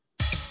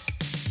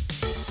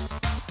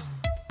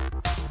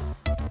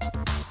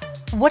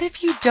What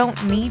if you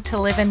don't need to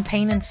live in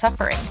pain and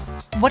suffering?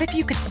 What if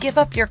you could give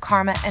up your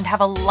karma and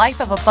have a life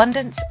of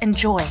abundance and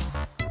joy?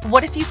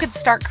 What if you could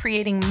start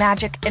creating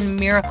magic and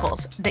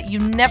miracles that you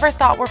never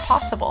thought were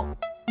possible?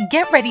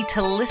 Get ready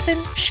to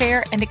listen,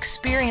 share, and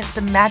experience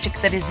the magic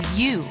that is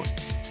you.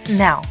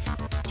 Now,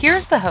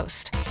 here's the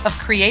host of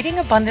Creating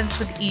Abundance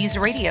with Ease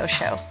radio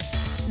show,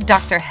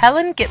 Dr.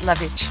 Helen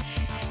Gitlovich.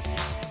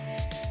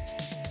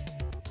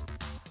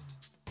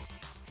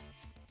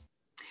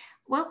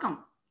 Welcome.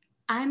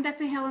 I'm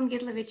Dr. Helen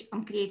Gitlovich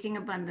on Creating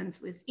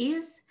Abundance with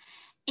Ease,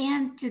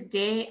 and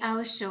today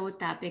our show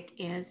topic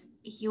is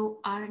You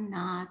Are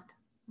Not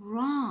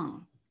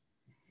Wrong.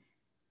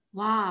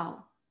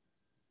 Wow.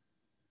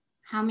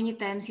 How many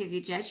times have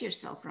you judged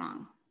yourself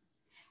wrong?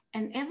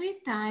 And every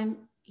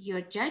time you're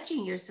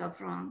judging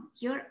yourself wrong,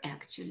 you're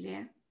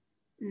actually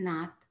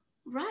not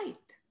right.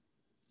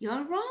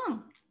 You're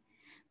wrong.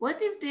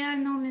 What if there are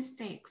no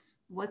mistakes?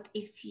 What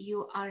if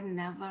you are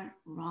never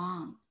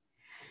wrong?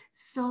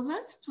 So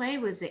let's play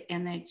with the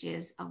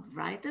energies of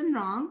right and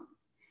wrong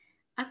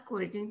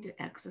according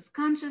to Access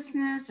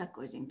Consciousness,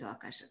 according to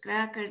Akashic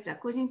Records,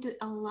 according to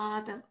a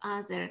lot of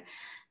other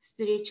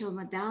spiritual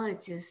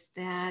modalities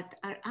that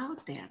are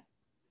out there.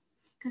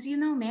 Because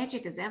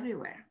magic is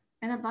everywhere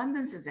and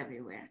abundance is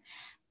everywhere.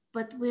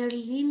 But we're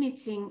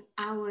limiting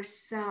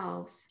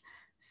ourselves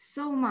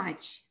so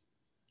much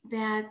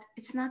that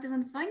it's not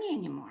even funny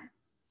anymore.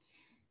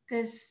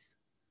 Because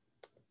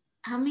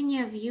how many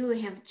of you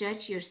have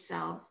judged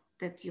yourself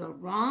that you're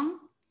wrong,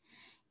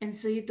 and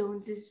so you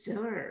don't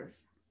deserve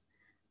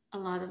a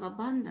lot of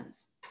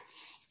abundance?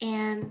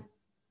 And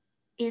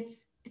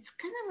it's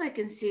kind of like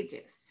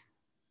insidious.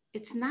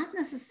 It's not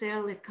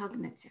necessarily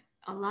cognitive.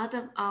 A lot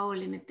of our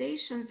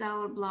limitations,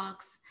 our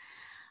blocks,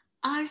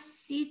 are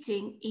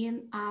sitting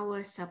in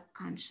our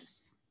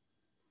subconscious.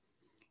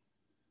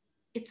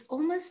 It's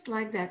almost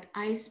like that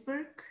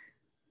iceberg.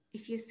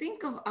 If you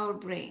think of our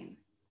brain,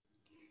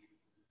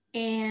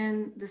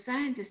 and the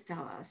scientists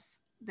tell us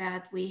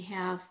that we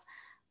have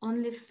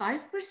only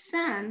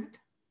 5%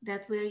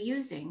 that we're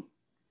using.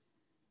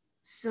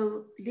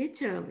 So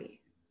literally,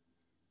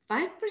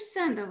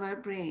 5% of our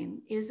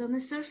brain is on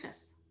the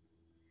surface.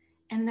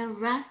 And the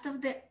rest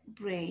of the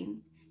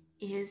brain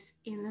is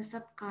in the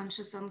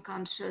subconscious,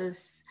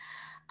 unconscious,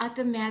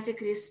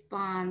 automatic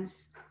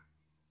response.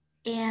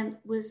 And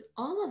with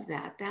all of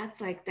that,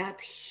 that's like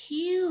that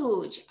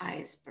huge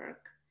iceberg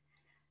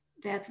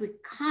that we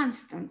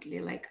constantly,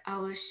 like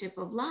our ship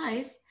of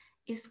life,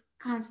 is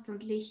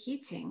constantly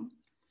hitting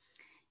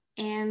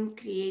and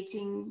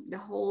creating the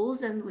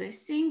holes, and we're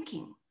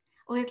sinking,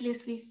 or at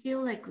least we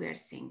feel like we're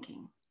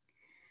sinking.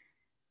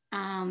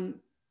 There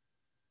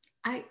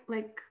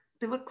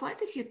were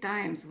quite a few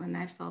times when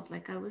I felt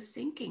like I was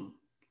sinking.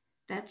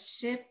 That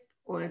ship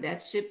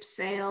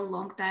sailed a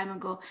long time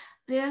ago.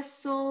 There are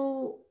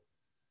so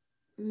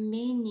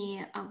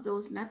many of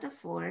those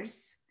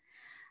metaphors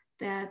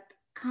that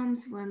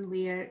comes when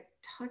we are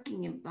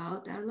talking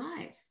about our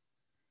life,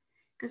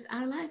 because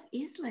our life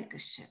is like a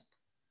ship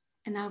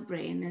and our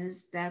brain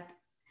is that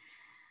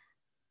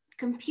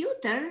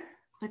computer,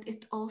 but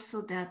it's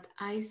also that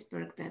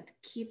iceberg that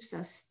keeps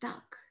us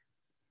stuck.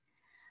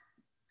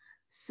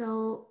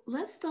 So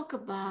let's talk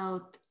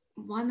about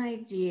one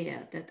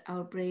idea that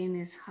our brain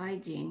is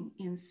hiding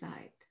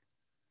inside,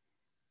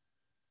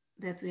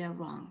 that we are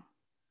wrong.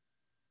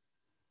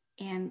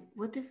 And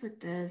what if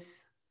it is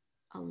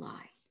a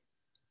lie?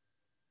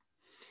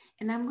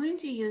 And I'm going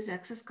to use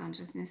Access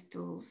Consciousness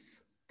tools,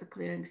 the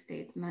clearing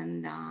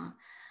statement,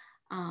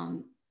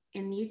 and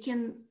you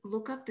can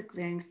look up the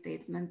clearing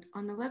statement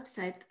on the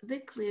website,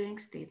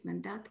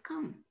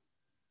 theclearingstatement.com.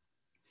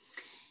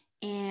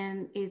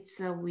 And it's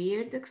a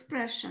weird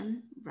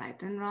expression,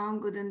 right and wrong,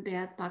 good and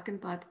bad, POC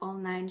and POD, all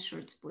 9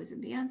 shorts, boys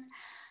and beyonds.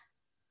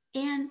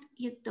 And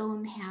you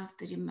don't have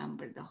to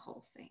remember the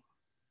whole thing.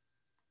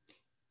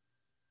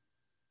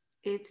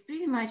 It's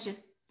pretty much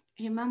just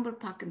remember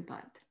POC and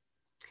POD.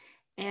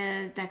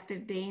 As Dr.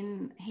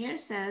 Dane Hare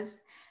says,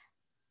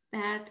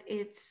 that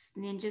it's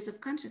ninjas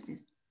of consciousness,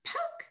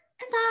 POC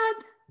and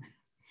POD.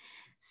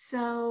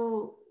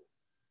 So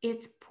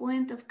it's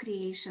point of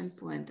creation,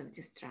 point of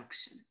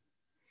destruction.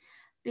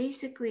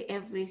 Basically,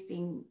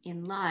 everything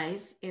in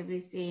life,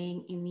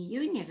 everything in the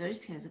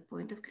universe has a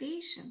point of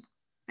creation,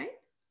 right?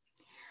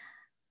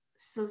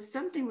 So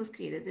something was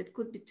created. It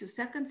could be 2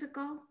 seconds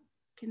ago,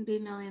 can be a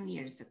million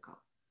years ago.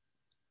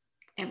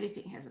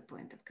 Everything has a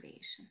point of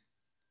creation.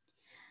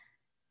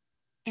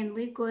 And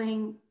we're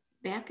going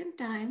back in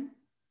time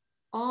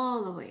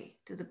all the way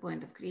to the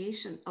point of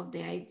creation of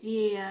the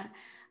idea,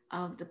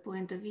 of the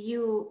point of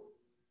view,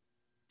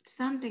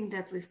 something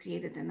that we've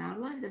created in our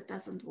life that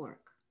doesn't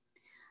work.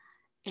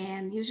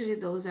 And usually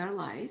those are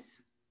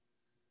lies.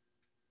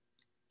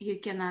 You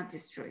cannot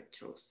destroy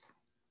truth.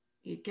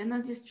 You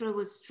cannot destroy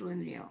what's true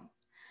and real,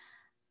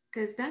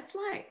 because that's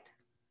light.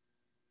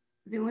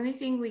 The only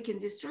thing we can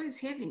destroy is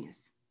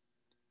heaviness.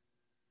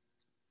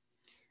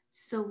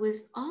 So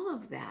with all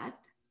of that,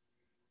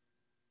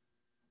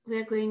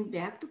 we're going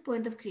back to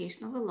point of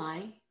creation of a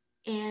lie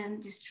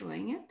and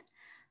destroying it.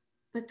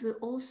 but we're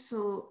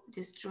also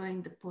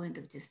destroying the point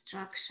of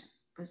destruction,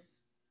 because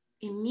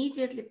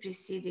immediately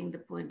preceding the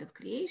point of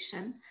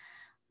creation,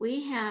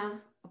 we have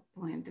a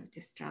point of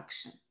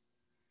destruction.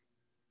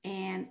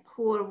 And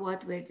who or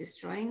what we're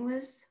destroying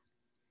with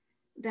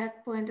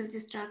that point of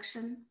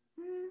destruction?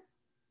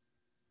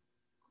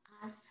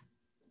 Us.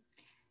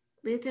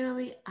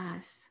 Literally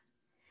us.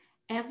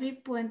 Every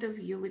point of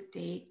view we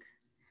take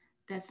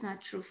that's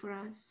not true for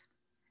us,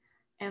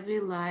 every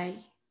lie,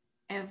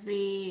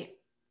 every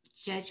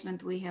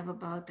judgment we have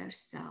about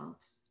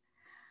ourselves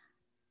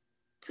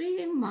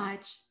pretty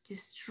much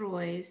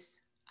destroys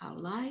our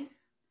life,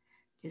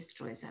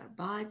 destroys our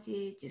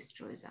body,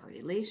 destroys our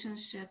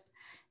relationship,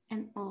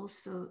 and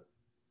also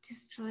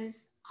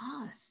destroys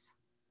us.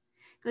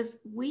 Because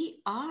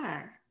we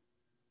are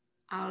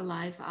our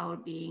life, our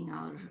being,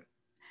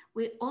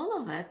 we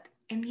all of it,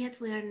 and yet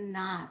we are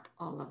not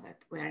all of it.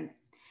 We're an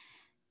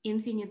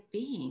infinite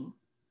being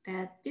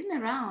that's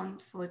been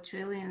around for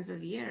trillions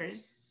of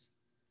years,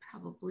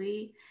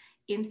 probably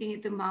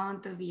infinite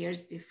amount of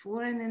years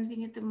before and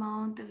infinite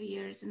amount of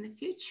years in the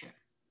future.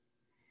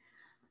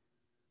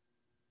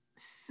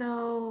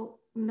 So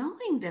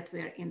knowing that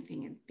we're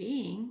infinite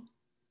being,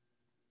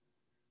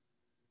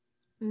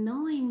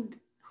 knowing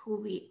who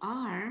we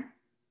are,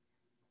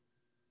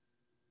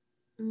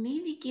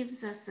 maybe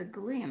gives us a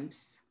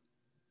glimpse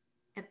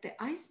at the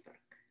iceberg.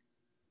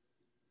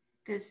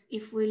 Because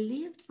if we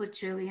lived for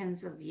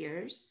trillions of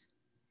years,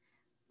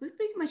 we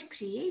pretty much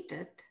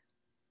created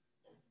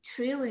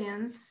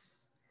trillions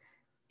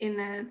in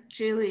a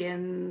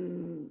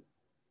trillion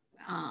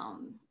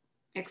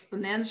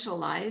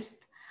exponentialized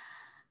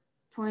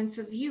points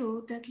of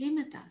view that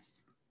limit us.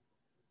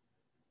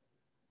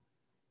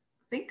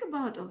 Think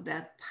about of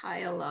that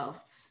pile of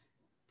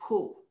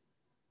poo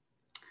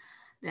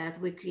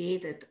that we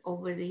created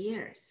over the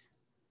years,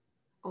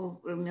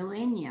 over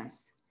millennia.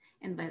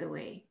 And by the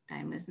way,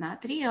 time is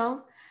not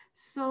real,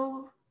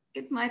 so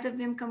it might have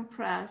been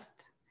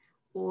compressed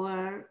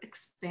or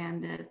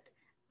expanded.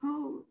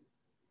 Who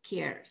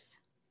cares?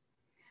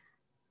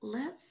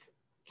 Let's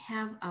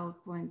have our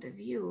point of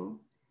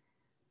view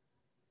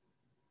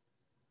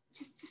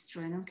just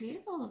destroy and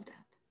create all of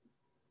that.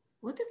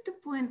 What if the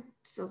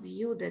points of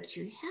view that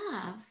you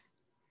have,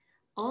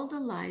 all the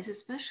lies,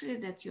 especially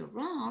that you're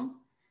wrong,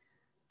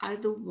 are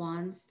the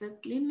ones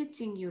that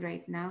limiting you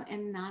right now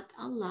and not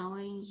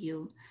allowing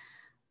you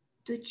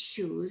to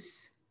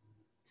choose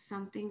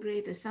something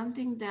greater,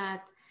 something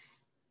that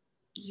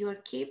you're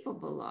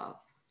capable of.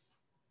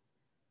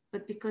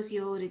 But because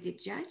you already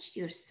judged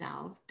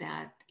yourself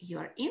that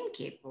you're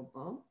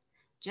incapable,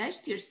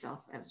 judged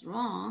yourself as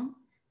wrong,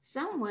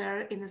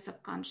 somewhere in the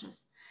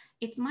subconscious,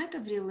 it might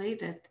have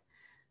related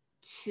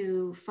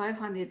to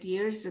 500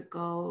 years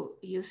ago,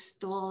 you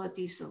stole a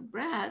piece of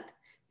bread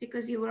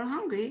because you were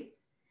hungry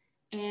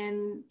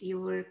and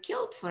you were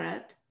killed for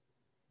it.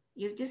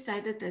 You've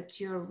decided that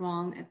you're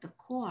wrong at the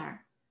core,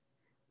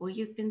 or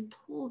you've been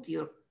told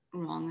you're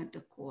wrong at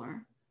the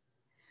core.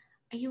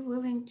 Are you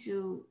willing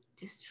to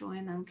destroy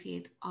and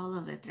uncreate all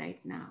of it right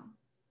now?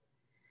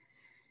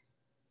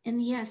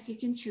 And yes, you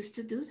can choose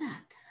to do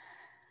that.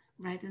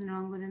 Right and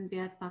wrong, good and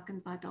bad, POC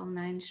and POD, all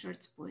nine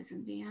shorts, boys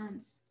and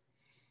beyonds.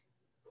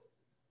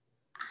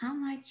 How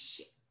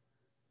much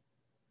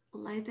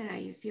lighter are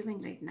you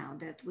feeling right now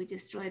that we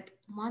destroyed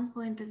one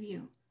point of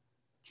view?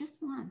 Just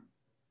one.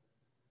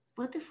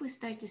 What if we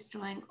start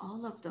destroying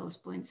all of those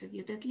points of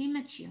view that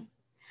limit you?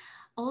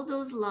 All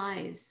those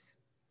lies,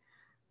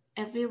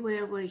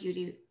 everywhere where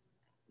you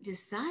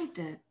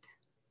decided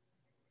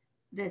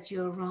that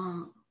you're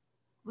wrong.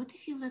 What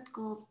if you let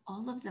go of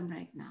all of them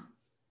right now?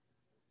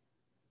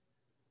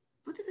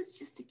 What if it's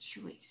just a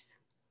choice?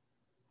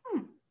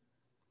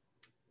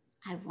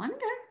 I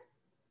wonder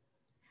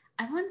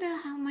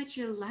how much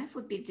your life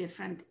would be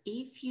different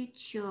if you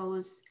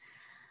chose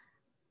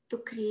to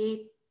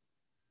create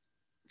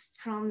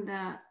from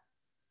the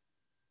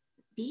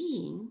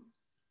being,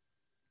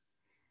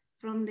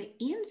 from the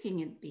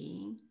infinite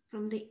being,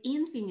 from the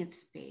infinite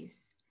space,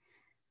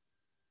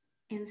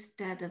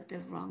 instead of the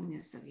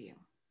wrongness of you.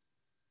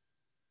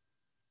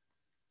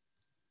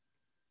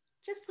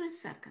 Just for a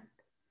second,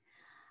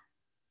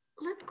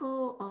 let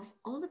go of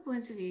all the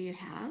points of view you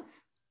have,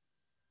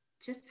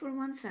 just for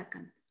 1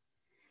 second,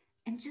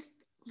 and just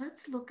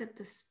let's look at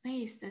the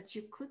space that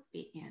you could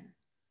be in.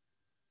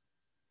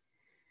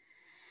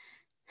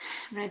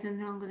 Right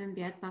and wrong, good and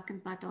bad, POC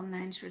and POD, all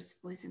nine shorts,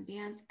 boys and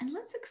beyonds, and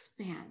let's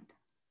expand.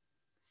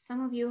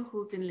 Some of you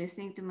who've been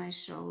listening to my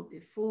show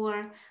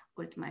before,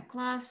 or to my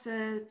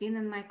classes, been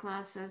in my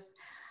classes,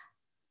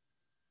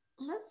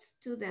 let's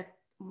do that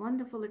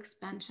wonderful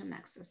expansion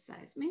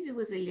exercise, maybe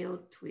with a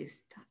little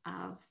twist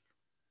of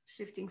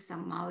shifting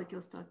some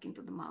molecules, talking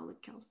to the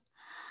molecules.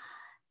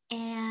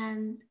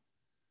 And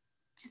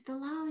just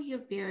allow your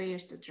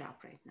barriers to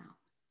drop right now.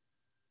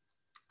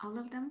 All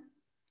of them,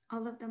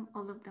 all of them,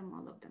 all of them,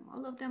 all of them,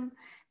 all of them.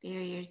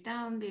 Barriers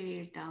down,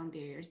 barriers down,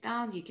 barriers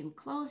down. You can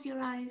close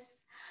your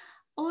eyes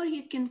or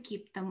you can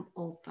keep them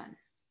open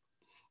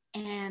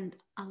and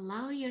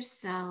allow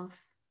yourself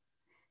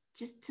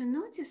just to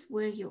notice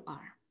where you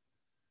are,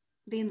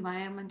 the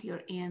environment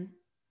you're in.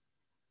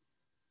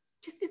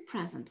 Just be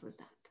present with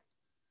that.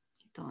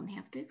 You don't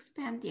have to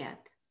expand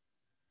yet.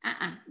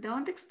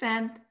 Don't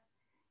expand.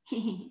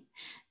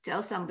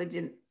 Tell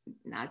somebody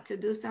not to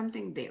do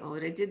something, they're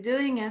already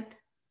doing it.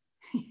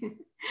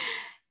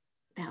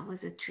 That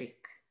was a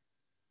trick.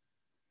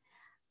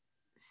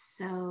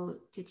 So,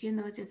 did you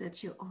notice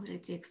that you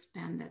already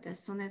expanded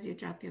as soon as you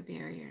drop your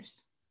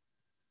barriers?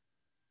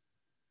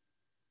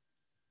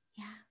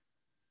 Yeah.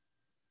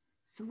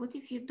 So, what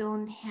if you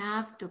don't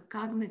have to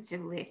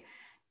cognitively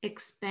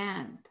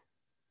expand?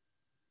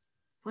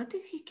 What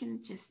if you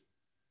can just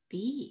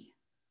be?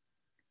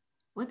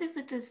 What if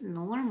it is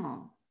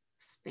normal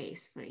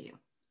space for you?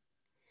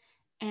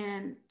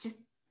 And just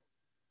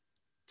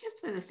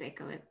for the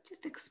sake of it,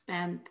 just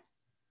expand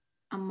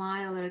a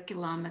mile or a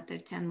kilometer,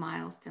 10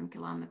 miles, 10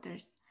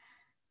 kilometers.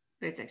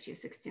 But it's actually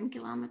 16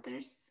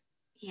 kilometers.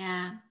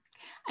 Yeah.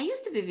 I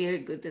used to be very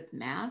good at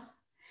math,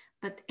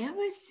 but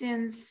ever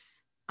since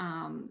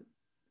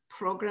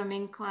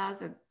programming class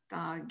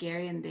that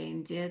Gary and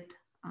Dane did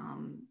a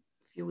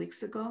few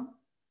weeks ago,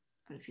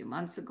 or a few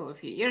months ago, a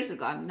few years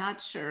ago, I'm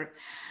not sure.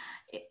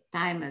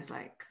 Time is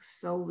like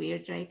so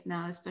weird right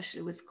now,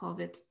 especially with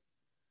COVID.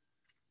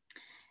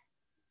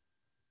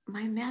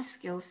 My math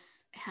skills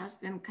has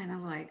been kind of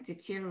like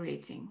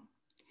deteriorating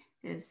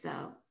because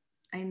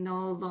I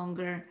no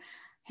longer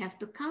have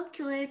to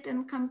calculate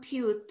and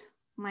compute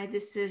my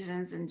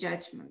decisions and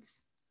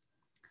judgments.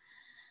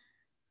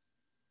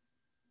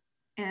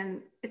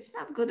 And it's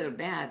not good or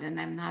bad, and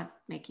I'm not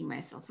making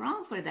myself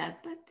wrong for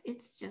that, but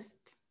it's just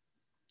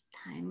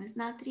time is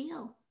not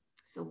real.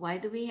 So why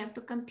do we have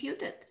to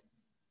compute it?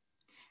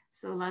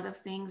 So a lot of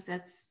things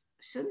that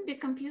shouldn't be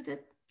computed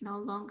no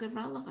longer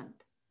relevant.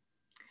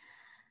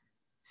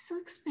 So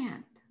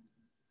expand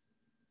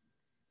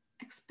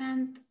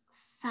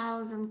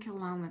 1,000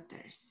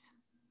 kilometers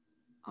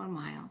or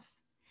miles,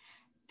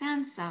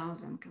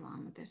 10,000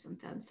 kilometers and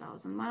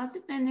 10,000 miles,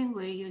 depending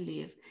where you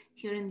live.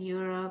 Here in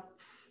Europe,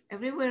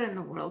 everywhere in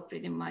the world,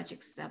 pretty much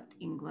except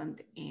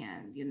England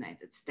and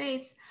United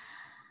States,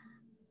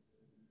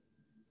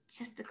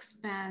 just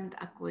expand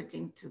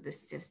according to the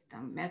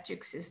system,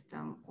 metric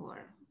system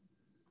or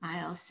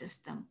mile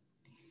system,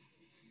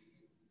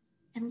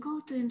 and go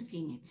to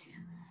infinity.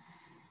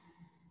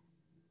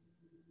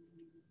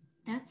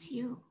 That's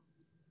you.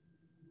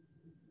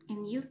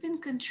 And you've been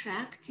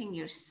contracting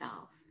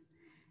yourself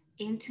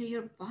into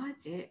your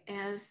body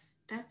as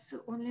that's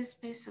the only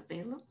space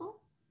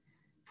available.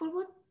 For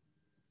what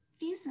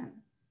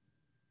reason?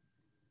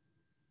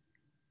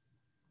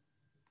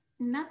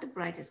 Not the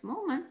brightest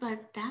moment,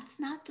 but that's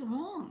not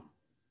wrong.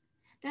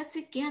 That's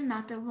again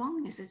not a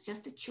wrongness, it's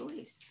just a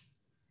choice.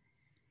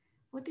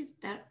 What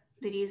if there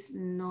is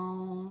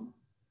no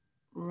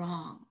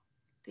wrong?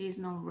 There is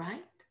no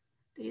right,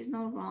 there is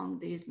no wrong,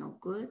 there is no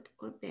good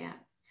or bad.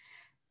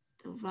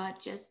 There are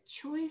just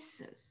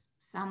choices.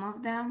 Some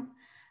of them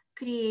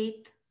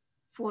create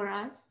for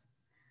us,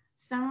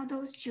 some of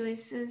those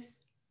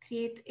choices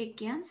create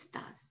against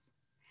us.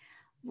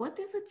 What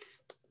if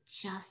it's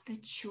just a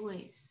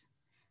choice?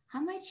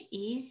 How much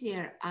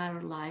easier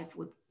our life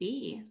would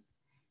be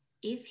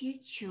if you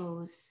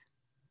chose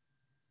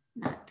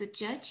not to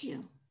judge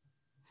you.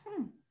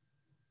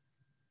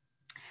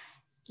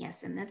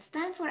 Yes, and it's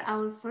time for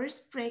our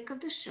first break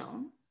of the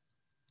show.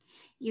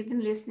 You've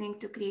been listening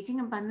to Creating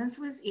Abundance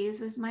with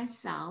Ease with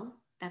myself,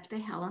 Dr.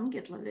 Helen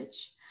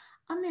Gitlovich,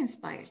 on the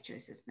Inspired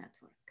Choices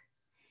Network.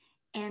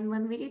 And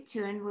when we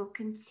return, we'll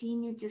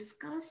continue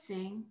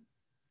discussing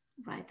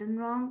right and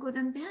wrong, good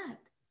and bad.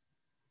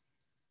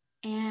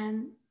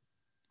 And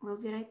we'll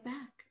be right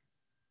back.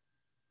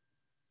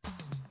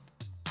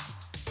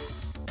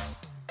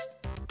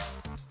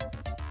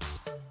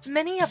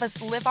 Many of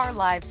us live our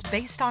lives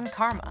based on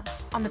karma,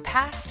 on the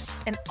past,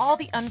 and all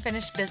the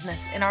unfinished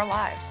business in our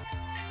lives.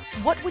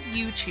 What would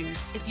you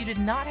choose if you did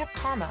not have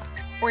karma,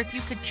 or if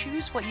you could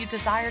choose what you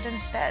desired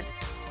instead?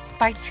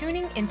 By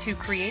tuning into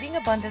Creating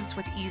Abundance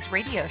with Ease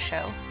radio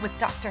show with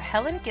Dr.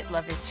 Helen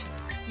Gitlovich,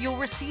 you'll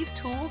receive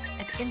tools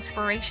and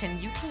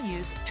inspiration you can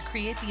use to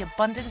create the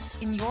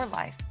abundance in your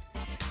life.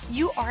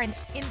 You are an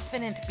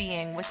infinite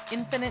being with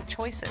infinite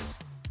choices.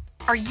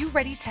 Are you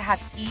ready to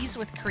have ease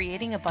with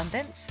creating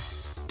abundance?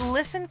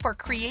 Listen for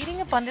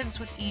Creating Abundance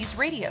with Ease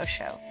radio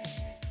show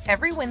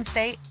every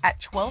Wednesday at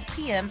 12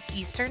 p.m.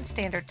 Eastern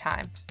Standard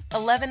Time,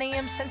 11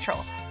 a.m.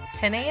 Central,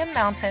 10 a.m.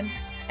 Mountain,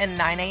 and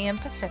 9 a.m.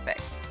 Pacific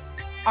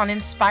on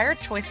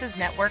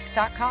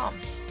InspiredChoicesNetwork.com.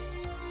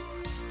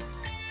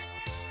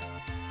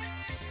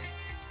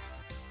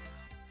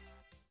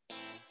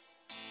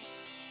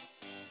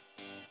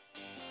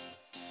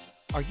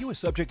 Are you a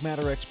subject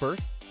matter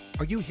expert?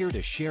 Are you here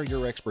to share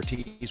your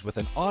expertise with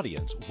an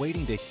audience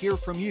waiting to hear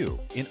from you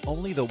in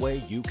only the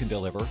way you can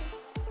deliver?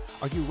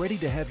 Are you ready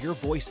to have your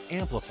voice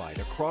amplified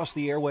across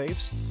the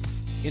airwaves?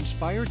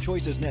 Inspired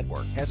Choices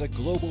Network has a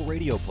global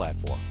radio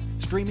platform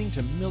streaming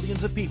to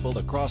millions of people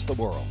across the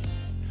world.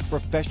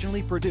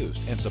 Professionally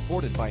produced and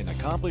supported by an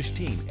accomplished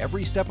team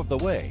every step of the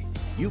way,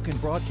 you can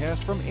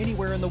broadcast from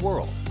anywhere in the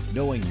world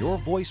knowing your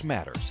voice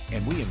matters,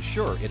 and we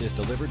ensure it is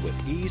delivered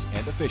with ease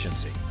and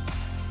efficiency.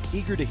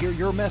 Eager to hear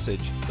your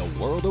message, the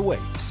world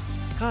awaits.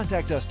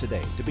 Contact us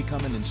today to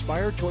become an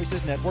Inspired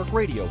Choices Network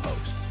radio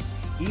host.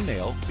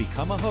 Email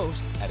become a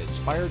host at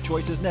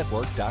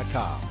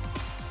inspiredchoicesnetwork.com.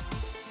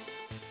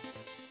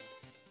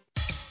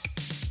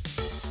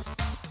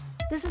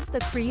 This is the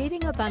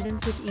Creating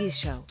Abundance with Ease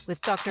show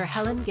with Dr.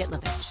 Helen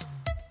Gitlovich.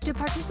 To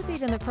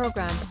participate in the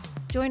program,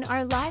 join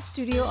our live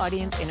studio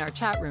audience in our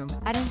chat room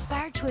at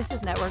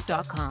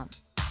inspiredchoicesnetwork.com.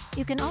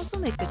 You can also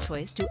make the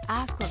choice to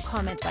ask or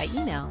comment by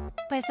email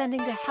by sending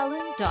to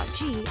helen.g@att.net.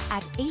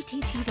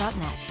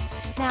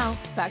 Now,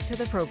 back to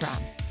the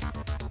program.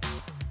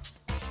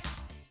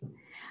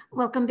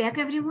 Welcome back,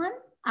 everyone.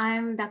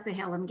 I'm Dr.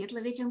 Helen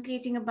Gitlovich on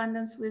Creating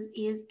Abundance with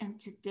Ease, and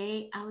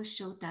today our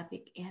show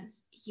topic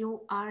is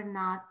You Are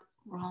Not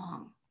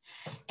Wrong.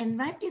 And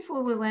right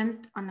before we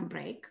went on a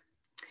break,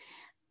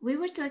 we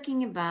were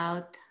talking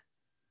about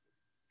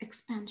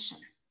expansion.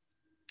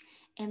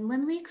 And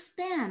when we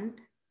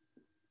expand,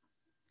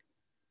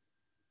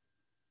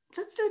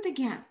 let's do it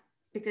again,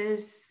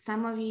 because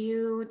some of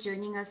you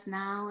joining us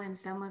now and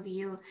some of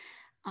you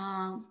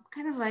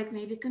kind of like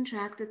maybe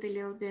contracted a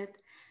little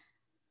bit.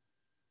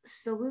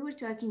 So we were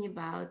talking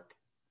about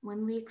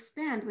when we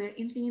expand, we're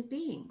infinite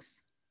beings.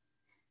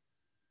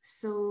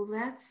 So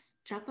let's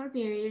drop our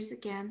barriers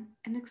again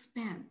and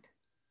expand.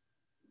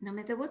 No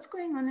matter what's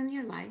going on in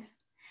your life,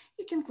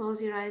 you can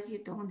close your eyes. You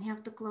don't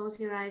have to close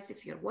your eyes.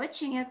 If you're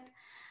watching it,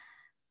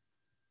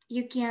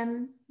 you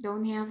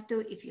don't have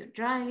to. If you're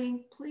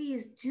driving,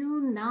 please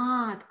do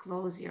not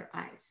close your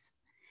eyes.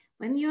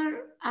 When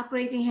you're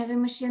operating heavy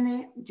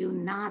machinery, do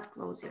not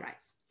close your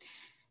eyes.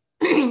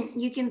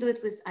 You can do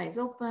it with eyes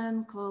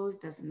open,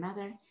 closed, doesn't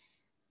matter.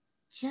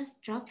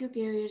 Just drop your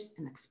barriers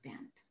and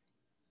expand.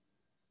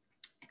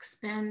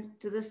 Expand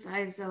to the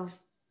size of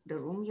the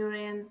room you're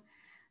in,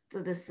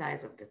 to the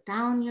size of the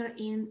town you're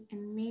in,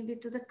 and maybe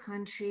to the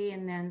country,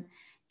 and then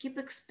keep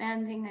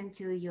expanding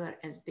until you're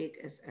as big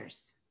as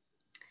Earth.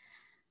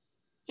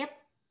 Yep,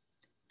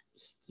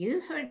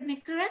 you heard me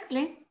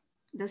correctly.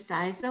 The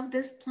size of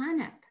this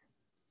planet.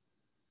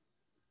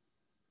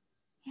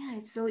 Yeah,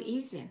 it's so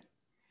easy.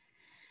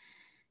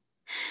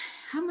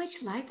 How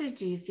much lighter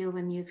do you feel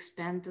when you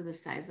expand to the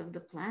size of the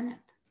planet?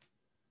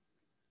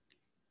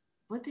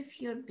 What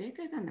if you're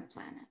bigger than the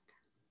planet?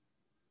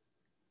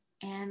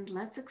 And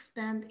let's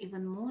expand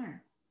even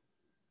more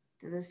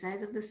to the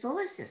size of the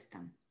solar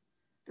system,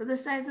 to the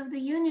size of the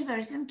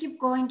universe, and keep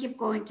going, keep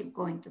going, keep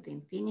going to the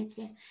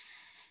infinity.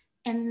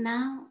 And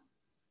now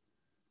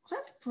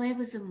let's play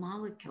with the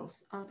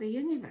molecules of the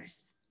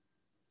universe.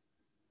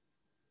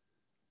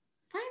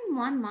 Find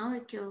one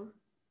molecule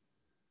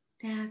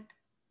that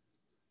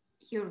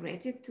you're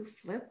ready to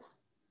flip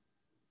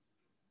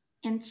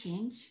and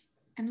change,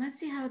 and let's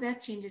see how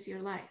that changes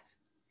your life.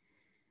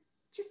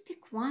 Just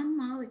pick one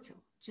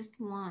molecule, just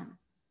one,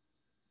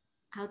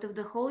 out of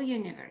the whole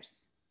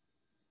universe.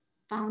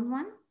 Found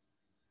one?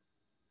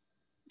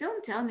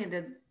 Don't tell me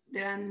that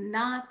there are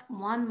not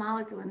one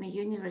molecule in the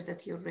universe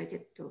that you're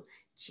ready to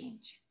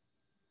change.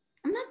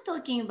 I'm not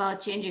talking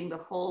about changing the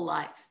whole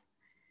life,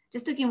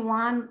 just taking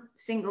one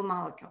single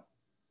molecule.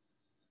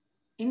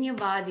 In your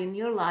body, in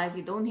your life,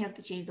 you don't have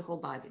to change the whole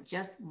body,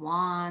 just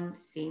one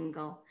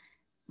single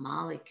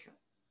molecule,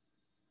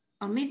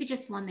 or maybe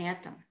just one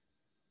atom.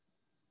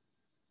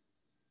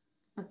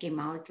 Okay,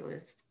 molecule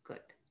is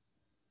good.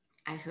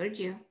 I heard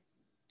you.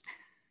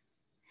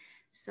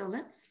 So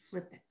let's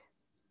flip it.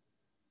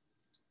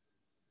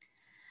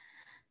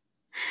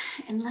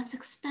 And let's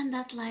expand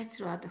that light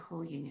throughout the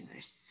whole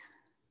universe.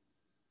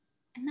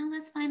 And now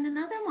let's find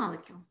another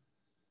molecule.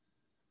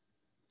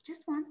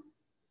 Just one.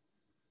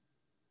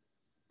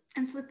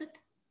 And flip it.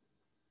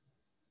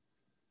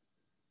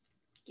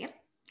 Yep,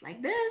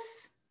 like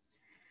this.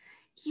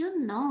 You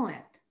know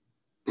it.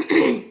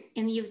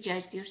 And you've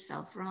judged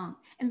yourself wrong.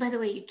 And by the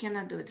way, you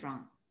cannot do it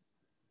wrong.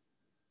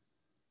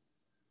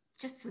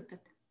 Just flip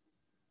it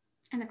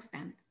and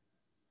expand.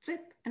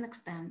 Flip and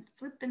expand.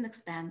 Flip and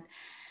expand.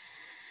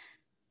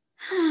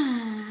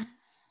 I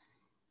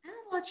don't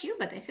know about you,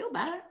 but I feel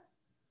better.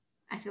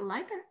 I feel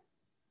lighter.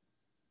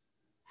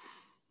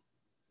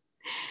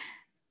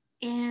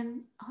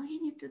 And all you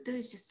need to do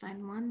is just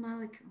find one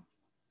molecule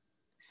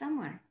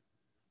somewhere.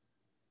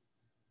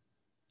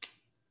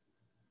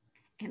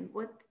 And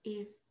what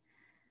if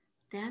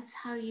that's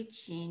how you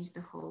change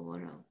the whole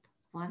world,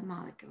 one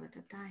molecule at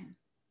a time?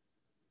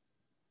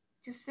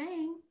 Just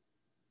saying,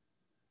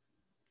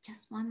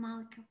 just one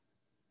molecule.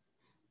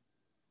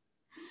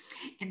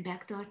 And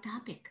back to our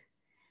topic.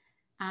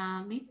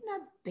 Maybe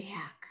not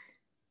back.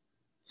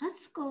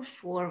 Let's go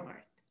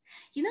forward.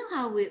 You know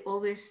how we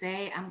always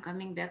say, I'm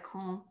coming back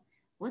home?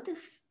 What if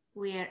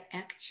we are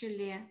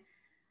actually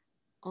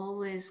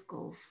always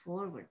go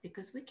forward?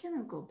 Because we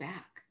cannot go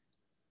back.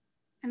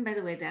 And by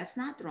the way, that's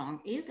not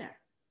wrong either.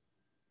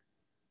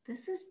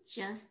 This is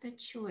just a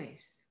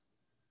choice.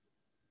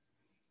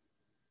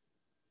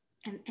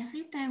 And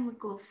every time we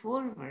go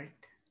forward,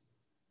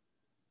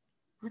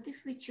 what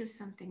if we choose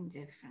something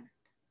different?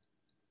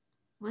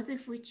 What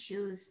if we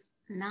choose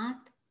not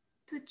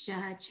to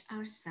judge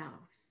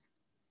ourselves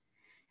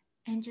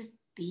and just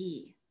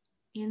be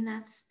in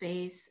that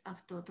space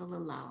of total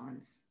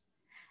allowance,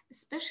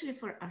 especially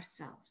for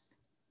ourselves?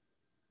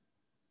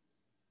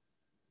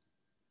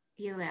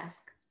 You'll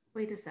ask,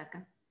 wait a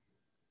second,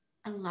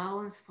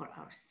 allowance for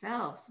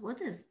ourselves,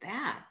 what is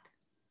that?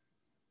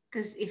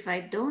 Because if I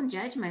don't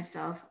judge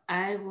myself,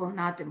 I will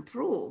not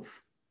improve.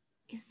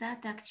 Is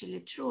that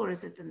actually true, or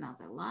is it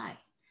another lie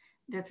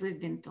that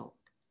we've been told?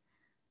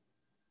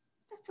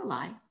 That's a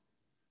lie.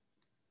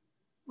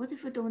 What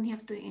if we don't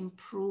have to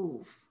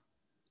improve?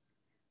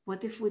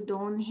 What if we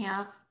don't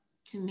have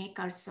to make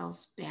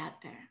ourselves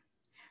better?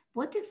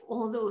 What if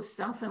all those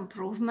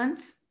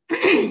self-improvements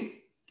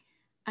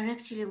are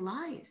actually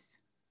lies?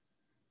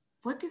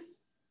 What if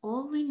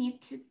all we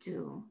need to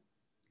do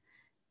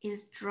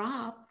is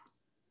drop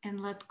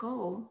and let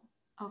go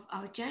of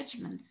our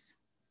judgments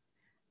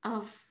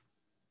of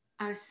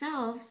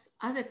ourselves,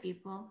 other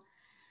people,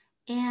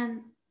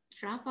 and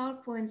drop our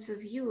points of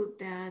view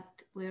that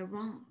we're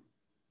wrong?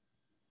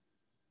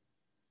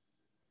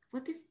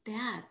 What if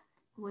that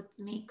what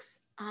makes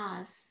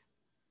us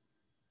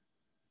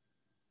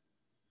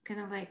kind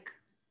of like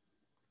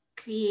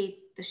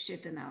create the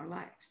shit in our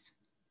lives?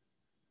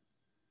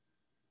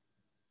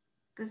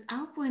 Because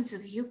our points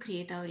of view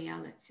create our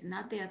reality,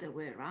 not the other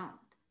way around.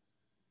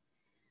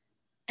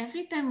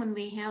 Every time when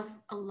we have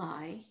a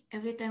lie,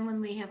 every time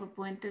when we have a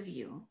point of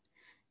view,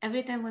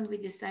 every time when we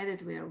decide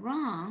that we are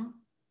wrong,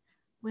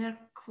 we are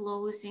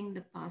closing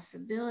the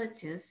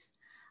possibilities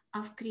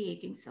of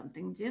creating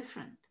something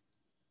different.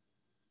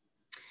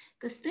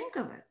 Because think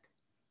of it,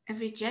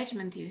 every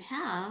judgment you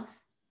have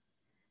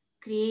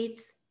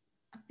creates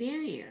a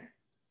barrier,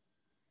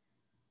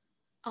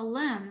 a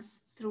lens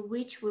through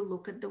which we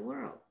look at the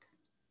world.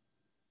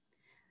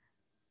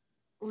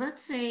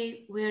 Let's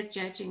say we're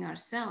judging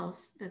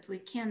ourselves that we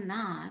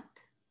cannot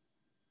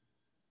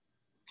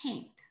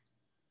paint.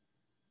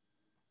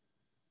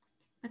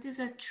 But is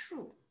that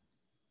true?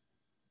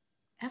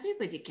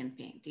 Everybody can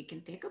paint. You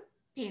can take a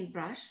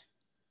paintbrush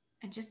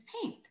and just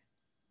paint.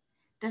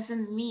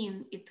 Doesn't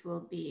mean it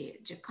will be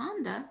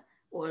Gioconda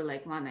or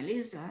like Mona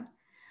Lisa.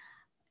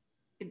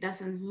 It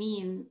doesn't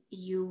mean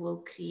you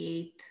will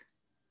create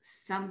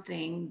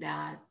something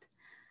that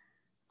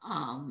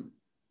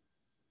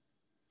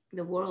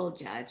the world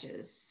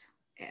judges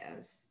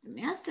as the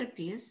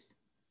masterpiece,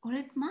 or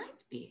it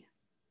might be.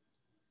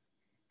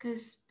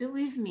 Because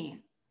believe me,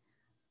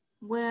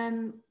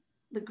 when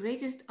the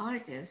greatest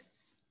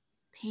artists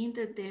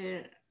painted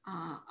their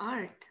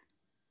art,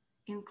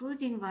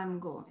 including Van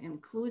Gogh,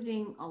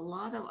 including a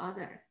lot of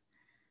other,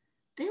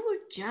 they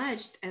were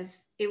judged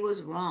as it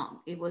was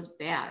wrong, it was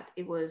bad,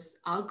 it was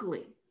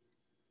ugly.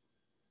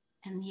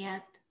 And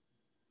yet,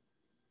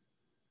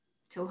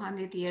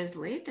 200 years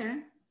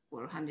later,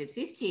 or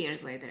 150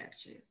 years later,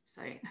 actually,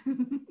 sorry,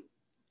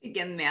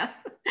 again, math.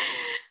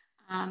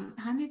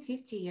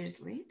 150 years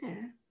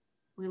later,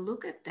 we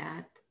look at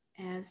that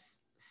as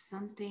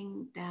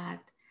something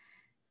that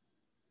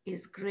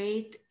is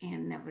great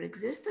and never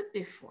existed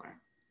before.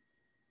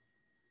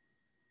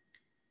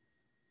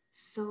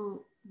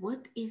 So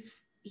what if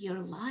your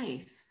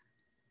life,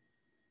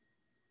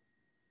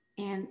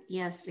 and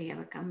yes, we have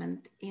a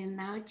comment in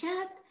our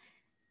chat,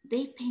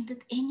 they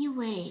painted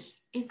anyway,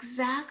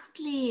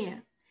 exactly.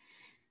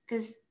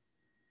 Because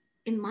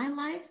in my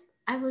life,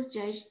 I was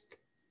judged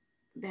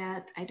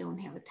that I don't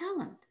have a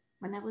talent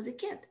when I was a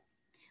kid.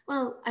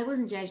 Well, I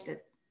wasn't judged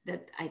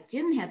that I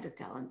didn't have the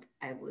talent.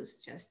 I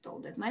was just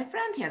told that my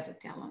friend has a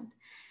talent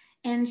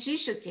and she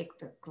should take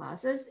the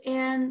classes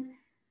and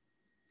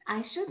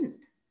I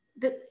shouldn't.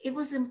 It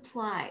was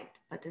implied.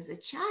 But as a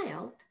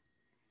child,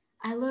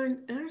 I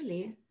learned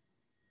early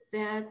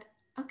that,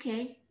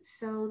 okay,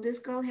 so this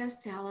girl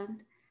has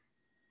talent.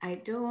 I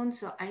don't,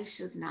 so I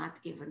should not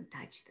even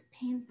touch the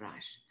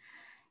paintbrush.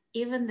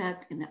 Even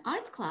that in the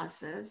art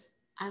classes,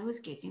 I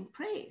was getting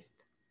praised.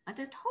 But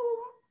at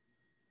home,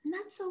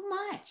 not so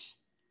much.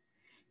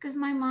 Because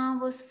my mom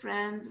was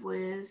friends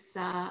with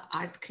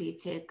art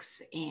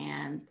critics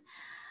and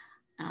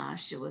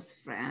she was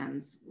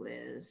friends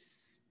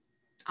with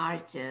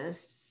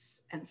artists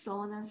and so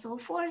on and so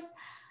forth.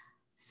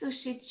 So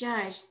she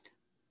judged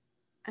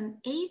an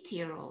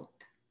 8-year-old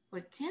or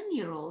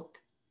 10-year-old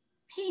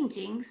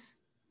paintings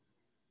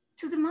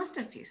to the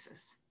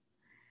masterpieces.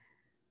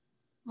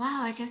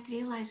 Wow, I just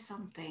realized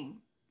something.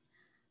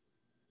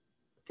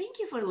 Thank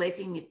you for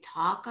letting me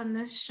talk on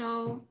this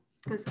show,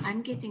 because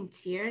I'm getting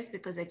tears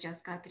because I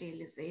just got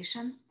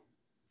realization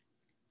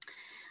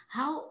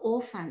how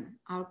often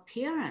our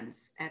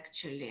parents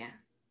actually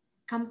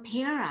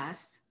compare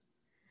us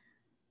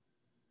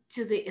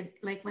to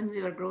like when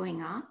we were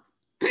growing up,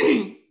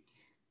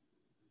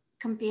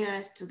 compare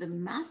us to the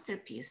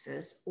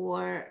masterpieces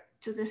or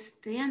to the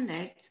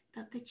standards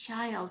that the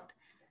child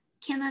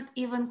cannot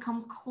even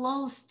come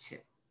close to.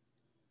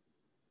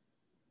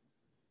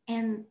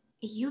 And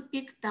you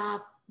picked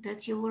up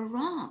that you were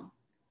wrong,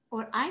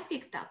 or I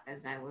picked up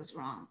as I was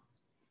wrong.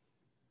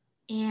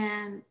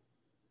 And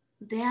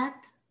that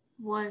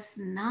was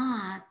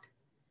not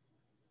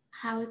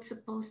how it's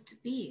supposed to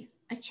be.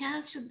 A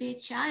child should be a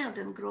child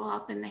and grow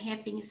up in the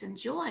happiness and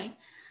joy.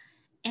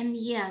 And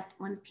yet,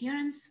 when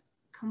parents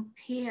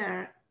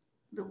compare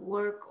the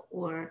work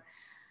or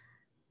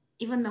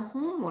even the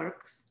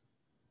homeworks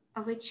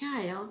of a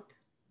child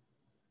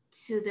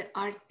to the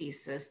art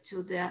pieces,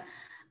 to the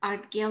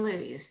art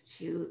galleries,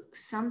 to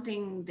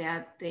something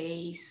that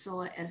they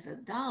saw as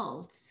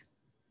adults,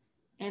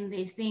 and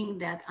they think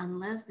that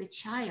unless the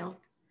child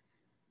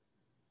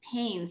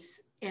paints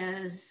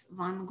as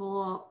Van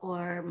Gogh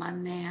or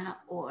Manet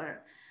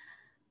or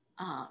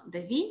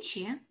Da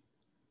Vinci,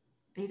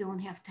 they don't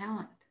have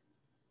talent.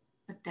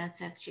 But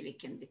that's actually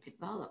can be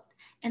developed.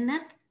 And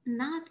that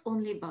not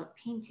only about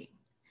painting.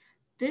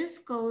 This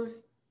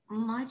goes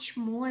much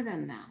more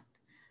than that.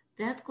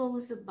 That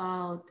goes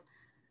about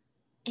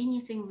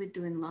anything we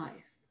do in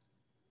life.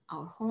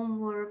 Our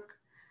homework,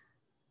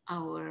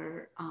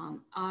 our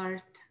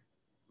art,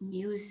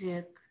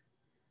 music,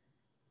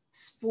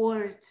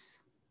 sports,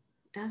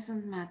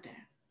 doesn't matter.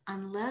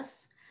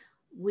 Unless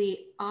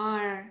we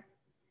are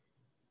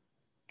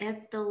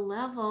at the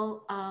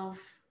level of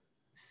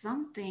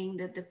something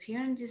that the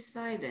parent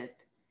decided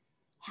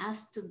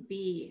has to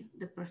be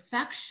the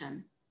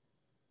perfection.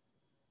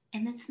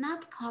 And it's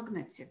not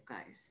cognitive,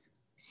 guys.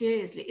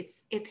 Seriously,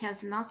 it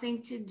has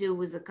nothing to do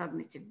with the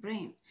cognitive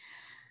brain.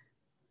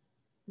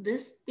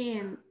 This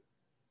being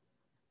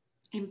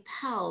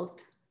impelled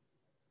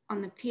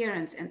on the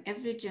parents and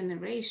every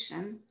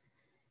generation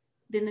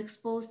been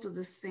exposed to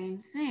the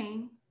same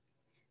thing,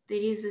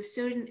 there is a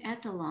certain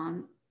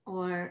echelon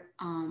or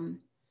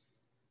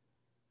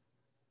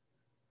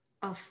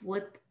of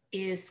what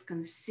is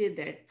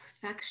considered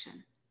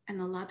perfection.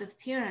 And a lot of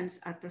parents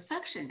are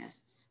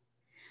perfectionists.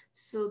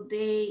 So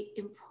they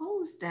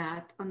impose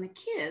that on the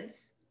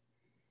kids,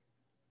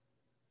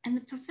 and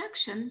the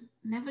perfection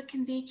never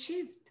can be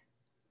achieved.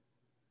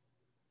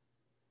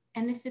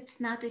 And if it's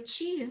not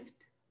achieved,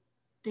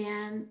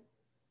 then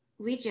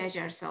we judge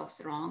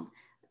ourselves wrong.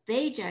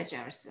 They judge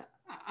us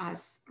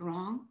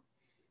wrong.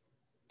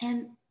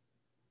 And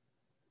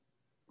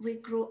we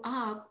grow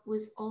up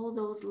with all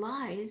those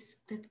lies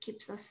that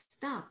keeps us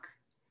stuck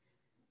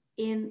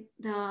in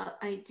the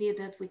idea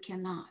that we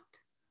cannot.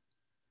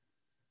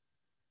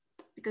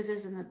 Because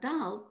as an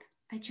adult,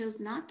 I chose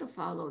not to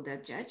follow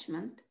that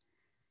judgment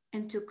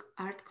and took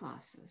art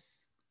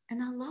classes.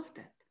 And I loved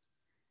it.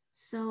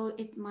 So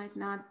it might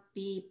not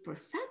be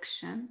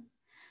perfection,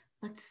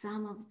 but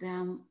some of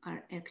them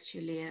are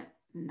actually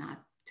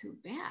not too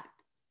bad.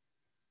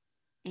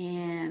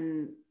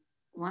 And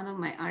one of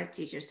my art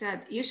teachers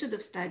said, you should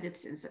have studied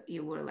since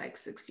you were like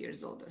 6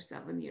 years old or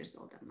 7 years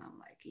old. And I'm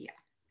like, yeah,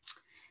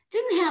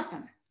 didn't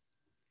happen.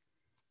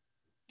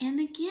 And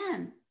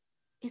again,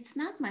 it's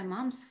not my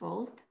mom's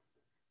fault.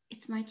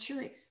 It's my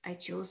choice. I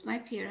chose my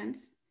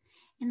parents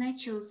and I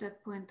chose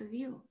that point of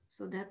view.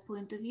 So that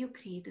point of view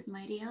created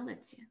my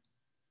reality.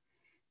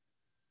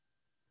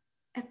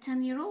 At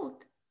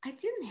 10-year-old, I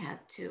didn't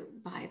have to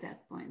buy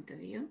that point of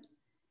view.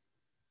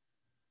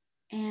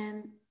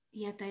 And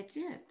yet I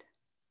did.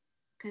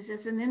 Because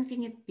as an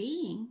infinite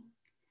being,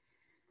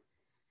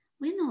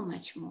 we know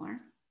much more.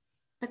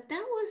 But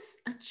that was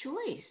a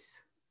choice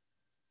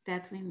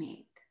that we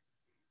made.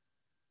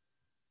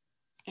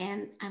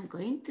 And I'm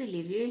going to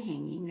leave you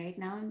hanging right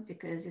now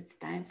because it's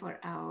time for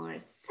our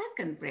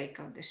second break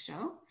of the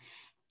show.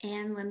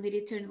 And when we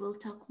return, we'll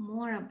talk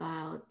more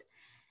about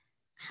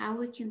how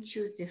we can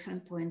choose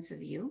different points of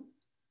view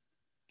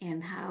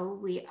and how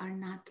we are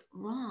not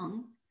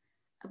wrong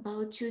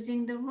about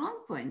choosing the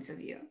wrong points of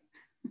view.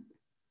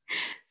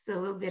 So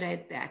we'll be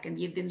right back. And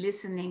you've been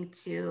listening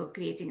to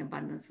Creating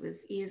Abundance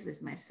with Ease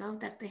with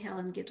myself, Dr.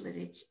 Helen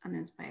Gitlovich on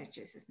Inspired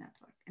Choices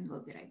Network. And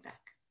we'll be right back.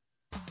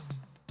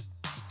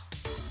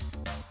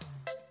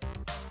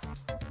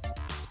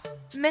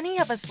 Many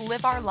of us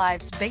live our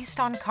lives based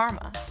on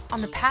karma,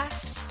 on the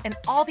past, and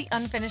all the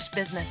unfinished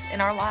business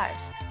in our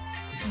lives.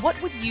 What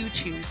would you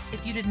choose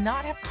if you did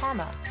not have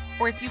karma,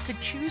 or if you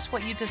could choose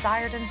what you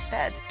desired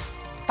instead?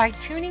 By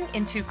tuning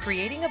into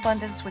Creating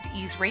Abundance with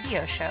Ease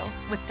radio show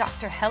with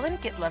Dr. Helen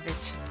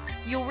Gitlovich,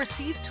 you'll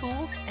receive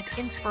tools and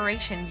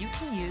inspiration you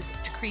can use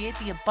to create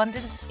the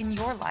abundance in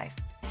your life.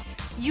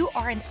 You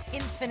are an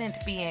infinite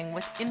being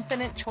with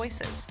infinite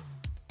choices.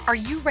 Are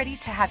you ready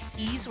to have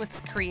ease with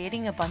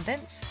creating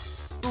abundance?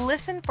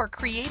 Listen for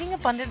Creating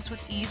Abundance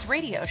with Ease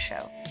radio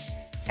show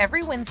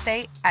every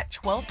Wednesday at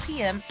 12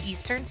 p.m.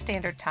 Eastern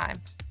Standard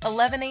Time,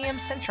 11 a.m.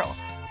 Central,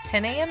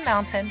 10 a.m.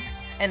 Mountain,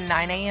 and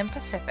 9 a.m.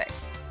 Pacific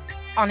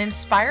on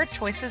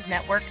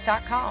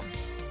InspiredChoicesNetwork.com.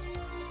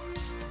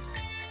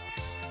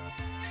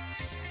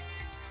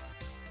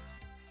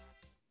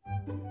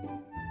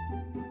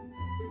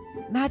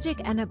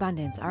 Magic and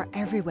abundance are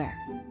everywhere.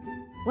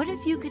 What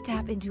if you could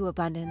tap into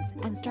abundance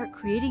and start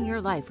creating your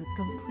life with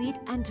complete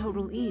and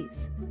total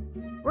ease?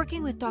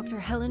 Working with Dr.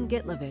 Helen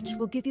Gitlovich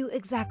will give you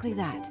exactly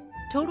that,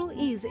 total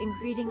ease in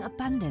creating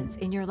abundance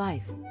in your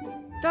life.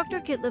 Dr.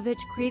 Gitlovich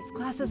creates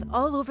classes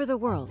all over the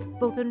world,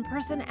 both in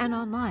person and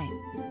online.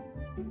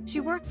 She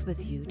works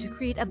with you to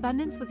create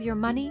abundance with your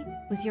money,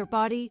 with your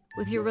body,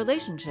 with your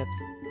relationships,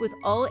 with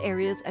all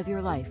areas of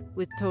your life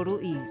with total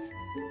ease.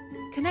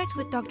 Connect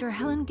with Dr.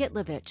 Helen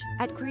Gitlovich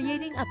at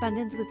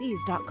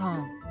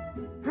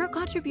creatingabundancewithease.com. Her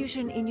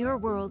contribution in your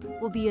world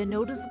will be a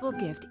noticeable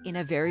gift in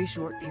a very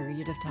short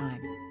period of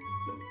time.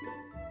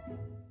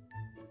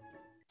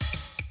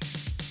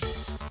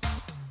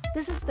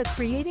 This is the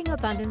Creating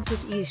Abundance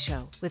with Ease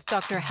show with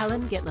Dr.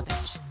 Helen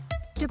Gitlovich.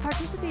 To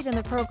participate in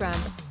the program,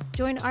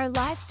 join our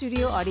live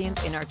studio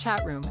audience in our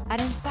chat room at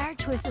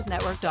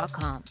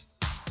inspiredchoicesnetwork.com.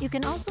 You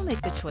can also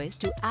make the choice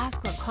to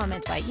ask or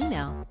comment by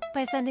email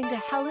by sending to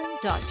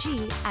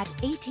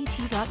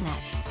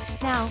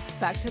helen.g@att.net. Now,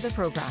 back to the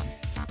program.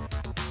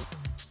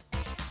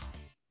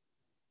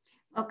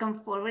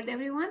 Welcome forward,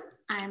 everyone.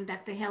 I'm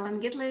Dr.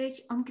 Helen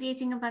Gitlovich on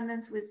Creating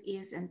Abundance with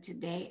Ease, and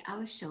today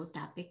our show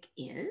topic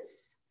is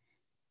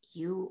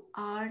You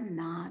Are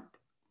Not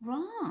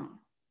Wrong.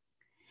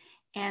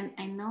 And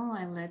I know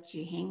I let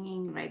you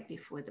hanging right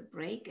before the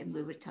break, and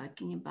we were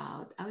talking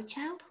about our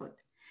childhood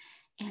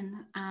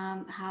and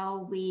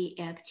how we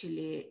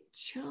actually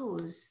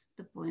chose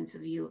the points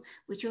of view.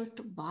 We chose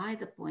to buy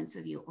the points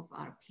of view of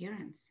our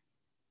parents.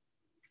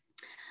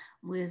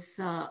 With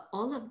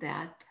all of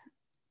that,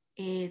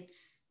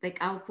 it's like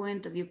our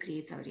point of view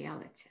creates our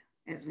reality,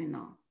 as we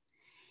know.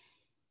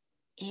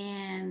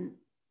 And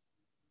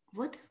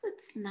what if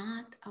it's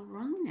not a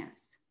wrongness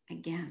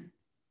again?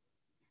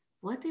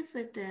 What if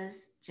it is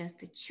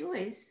just a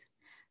choice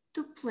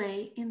to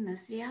play in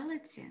this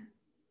reality?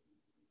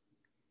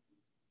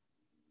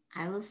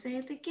 I will say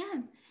it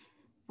again.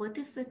 What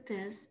if it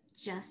is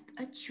just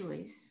a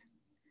choice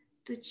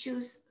to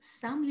choose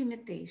some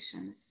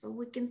limitations so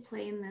we can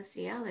play in this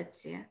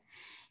reality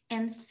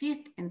and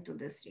fit into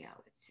this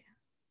reality?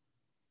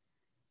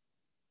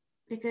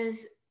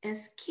 Because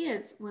as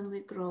kids, when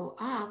we grow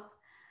up,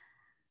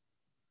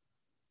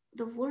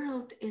 the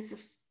world is,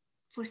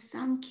 for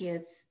some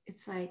kids,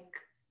 it's like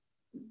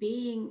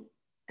being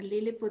a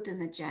Lilliput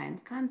in a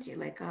giant country.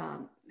 Like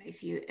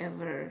if you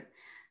ever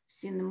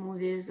seen the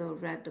movies or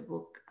read the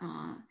book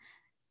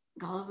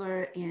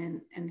Gulliver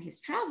in his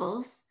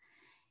travels,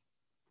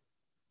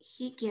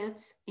 he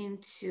gets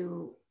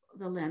into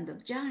the land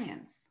of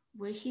giants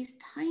where he's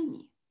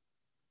tiny.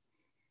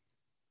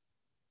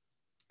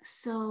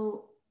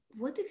 So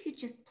what if you're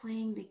just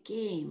playing the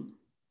game?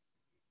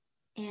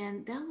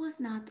 And that was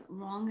not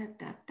wrong at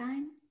that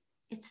time.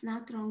 It's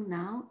not wrong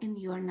now, and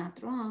you're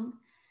not wrong.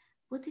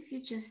 What if you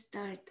just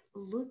start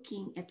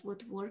looking at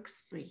what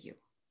works for you?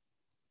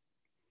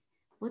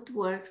 What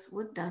works,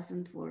 what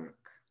doesn't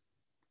work?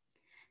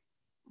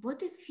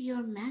 What if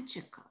you're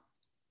magical?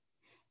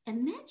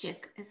 And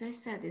magic, as I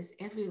said, is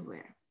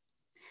everywhere.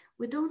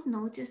 We don't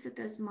notice it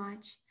as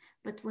much,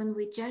 but when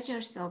we judge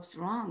ourselves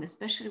wrong,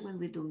 especially when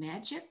we do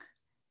magic,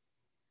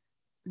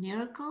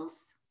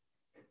 miracles,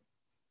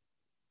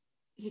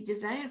 you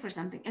desire for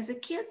something. As a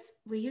kids,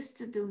 we used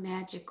to do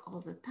magic all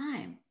the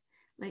time.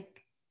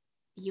 Like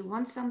you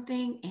want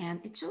something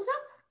and it shows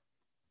up.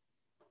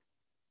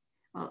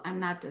 Well, I'm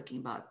not talking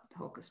about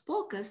hocus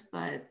pocus,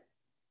 but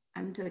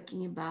I'm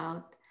talking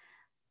about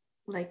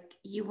like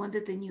you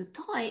wanted a new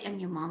toy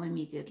and your mom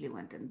immediately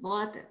went and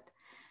bought it.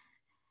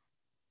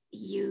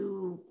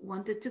 You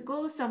wanted to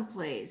go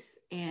someplace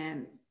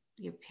and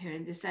your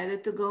parents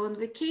decided to go on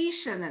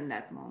vacation in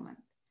that moment.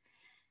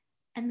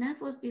 And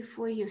that was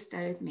before you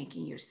started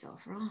making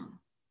yourself wrong.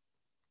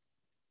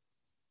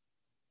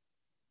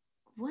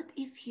 What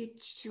if you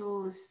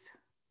chose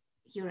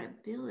your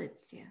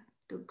ability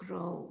to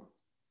grow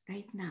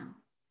right now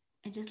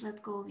and just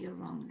let go of your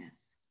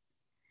wrongness?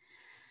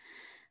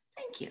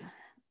 Thank you.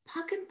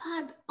 Puck and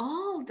pod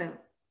all the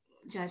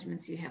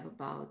judgments you have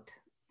about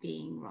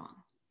being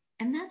wrong.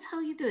 And that's how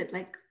you do it.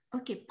 Like,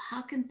 okay,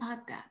 puck and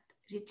pod that.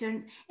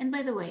 Return. And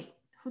by the way,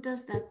 who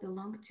does that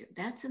belong to?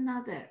 That's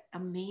another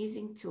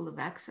amazing tool of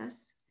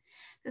access.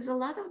 Because a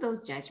lot of those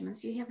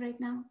judgments you have right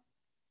now,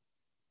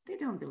 they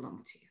don't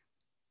belong to you.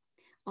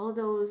 All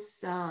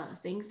those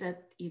things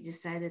that you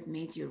decided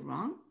made you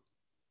wrong,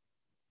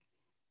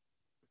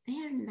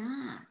 they're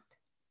not.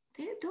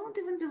 They don't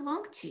even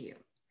belong to you.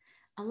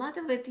 A lot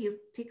of it you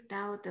picked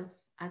out of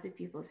other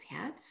people's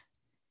heads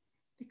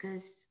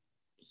because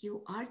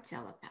you are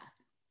telepath.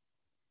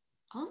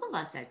 All of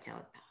us are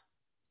telepath.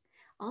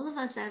 All of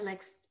us are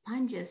like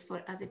sponges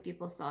for other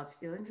people's thoughts,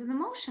 feelings, and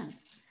emotions.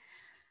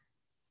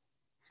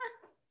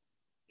 Huh.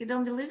 You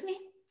don't believe me?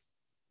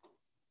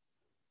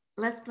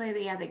 Let's play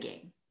the other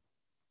game.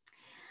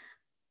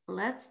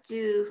 Let's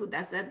do who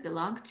does that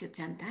belong to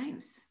 10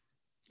 times.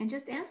 And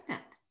just ask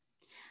that.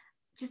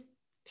 Just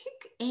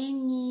pick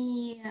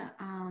anything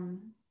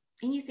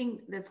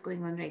that's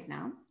going on right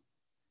now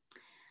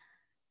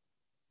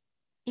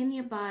in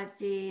your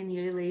body, in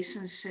your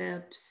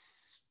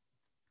relationships,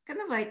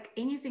 kind of like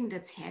anything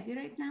that's heavy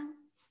right now.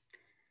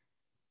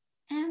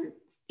 And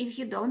if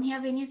you don't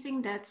have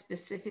anything that's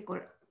specific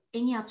or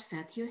any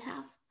upset you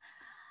have,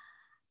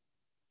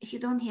 if you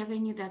don't have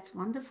any, that's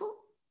wonderful.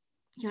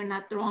 You're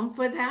not wrong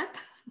for that.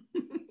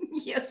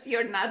 Yes,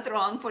 you're not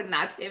wrong for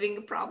not having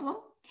a problem.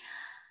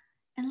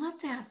 And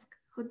let's ask,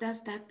 who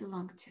does that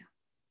belong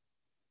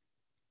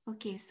to?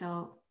 Okay,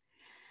 so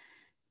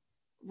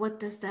what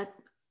does that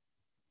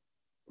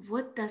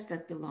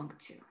belong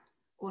to?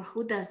 Or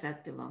who does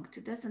that belong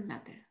to? Doesn't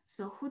matter.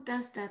 So who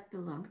does that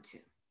belong to?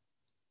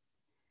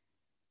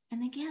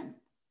 And again,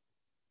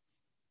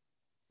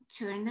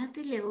 turn it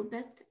a little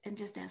bit and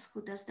just ask,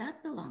 who does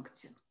that belong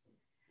to?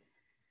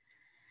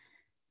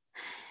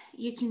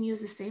 You can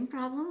use the same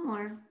problem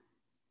or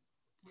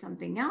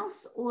something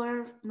else,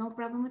 or no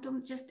problem at all.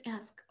 Just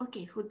ask,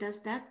 okay, who does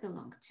that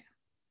belong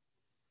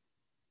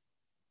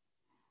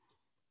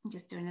to?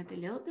 Just turn it a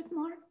little bit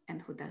more,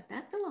 and who does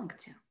that belong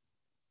to?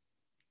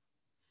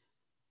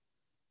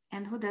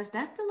 And who does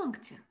that belong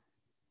to?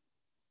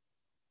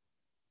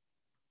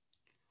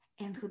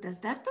 And who does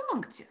that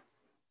belong to?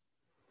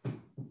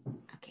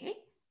 Okay,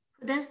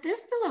 who does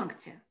this belong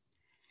to?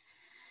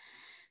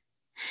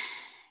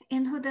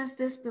 And who does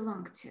this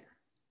belong to?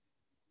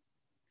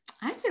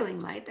 I'm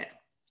feeling lighter.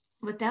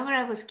 Whatever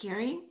I was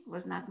carrying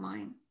was not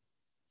mine.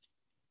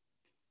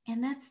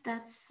 And that's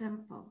that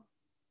simple.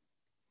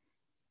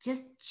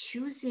 Just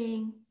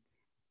choosing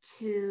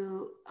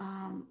to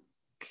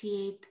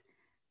create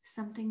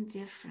something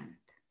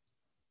different,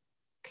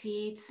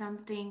 create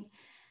something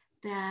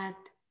that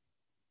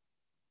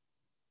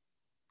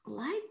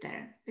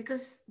lighter,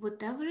 because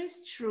whatever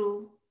is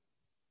true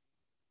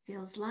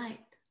feels light.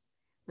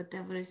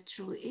 Whatever is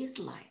true is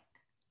light.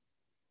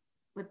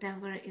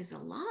 Whatever is a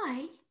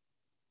lie,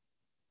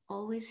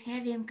 always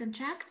heavy and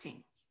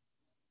contracting.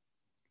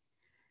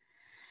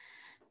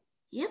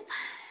 Yep.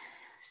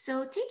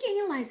 So take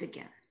any lies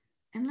again,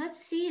 and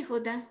let's see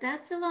who does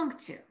that belong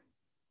to.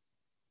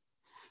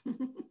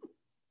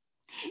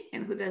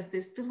 And who does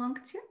this belong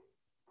to?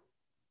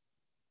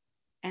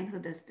 And who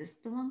does this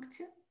belong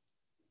to?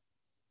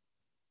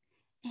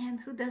 And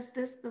who does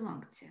this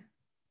belong to?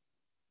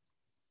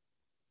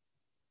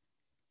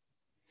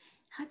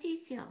 How do you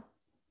feel?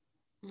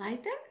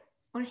 Lighter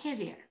or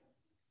heavier?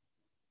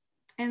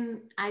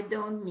 And I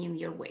don't mean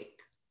your weight.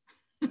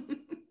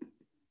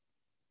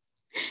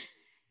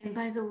 And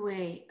by the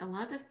way, a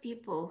lot of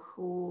people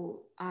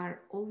who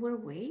are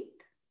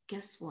overweight,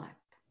 guess what?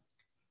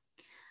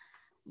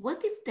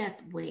 What if that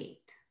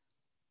weight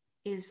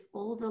is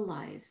all the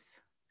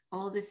lies,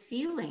 all the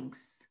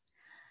feelings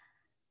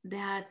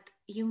that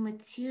you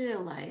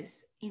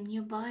materialize in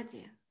your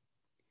body?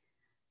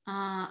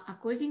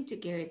 According to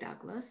Gary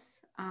Douglas,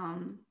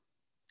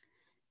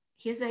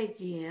 his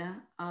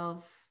idea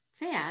of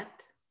fat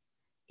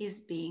is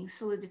being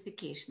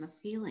solidification of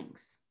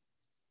feelings.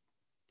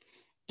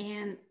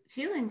 And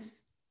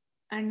feelings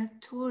are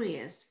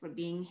notorious for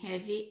being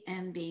heavy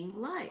and being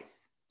lies.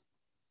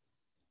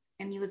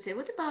 And you would say,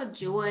 what about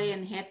joy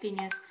and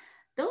happiness?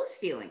 Those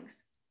feelings,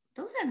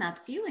 those are not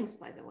feelings,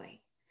 by the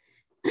way.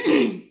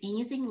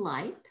 Anything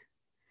light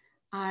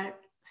are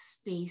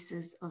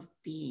spaces of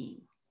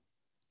being.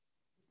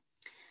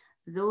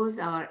 Those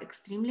are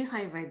extremely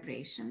high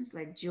vibrations,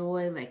 like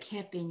joy, like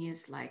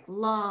happiness, like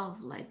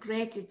love, like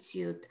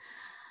gratitude,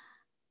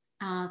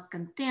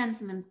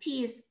 contentment,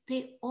 peace.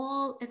 They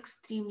all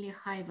extremely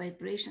high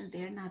vibrations.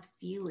 They're not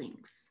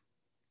feelings.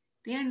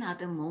 They're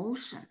not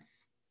emotions.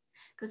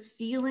 Because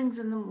feelings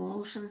and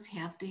emotions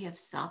have to have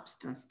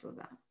substance to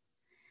them.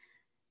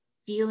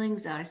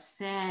 Feelings are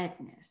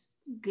sadness,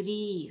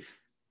 grief,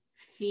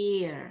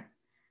 fear,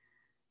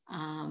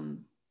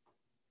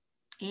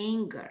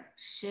 anger,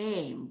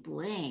 shame,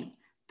 blame.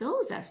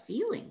 Those are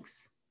feelings.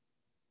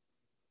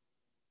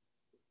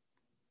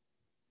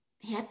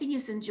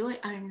 Happiness and joy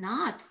are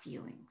not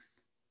feelings.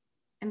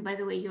 And by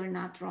the way, you're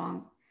not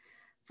wrong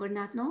for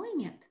not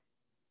knowing it.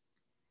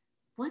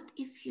 What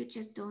if you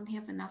just don't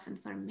have enough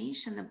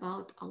information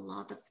about a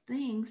lot of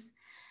things,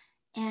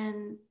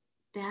 and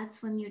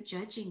that's when you're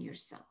judging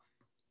yourself?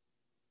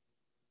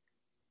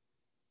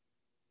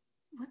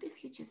 What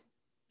if you just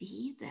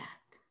be that?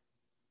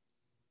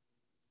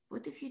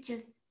 What if you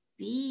just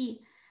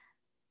be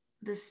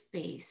the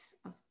space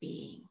of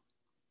being?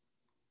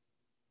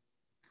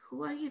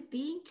 Who are you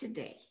being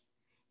today?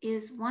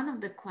 Is one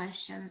of the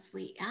questions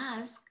we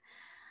ask,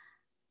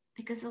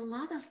 because a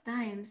lot of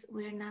times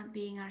we're not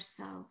being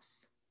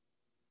ourselves.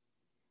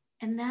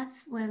 And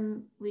that's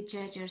when we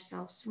judge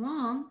ourselves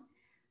wrong,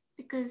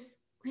 because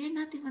we're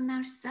not even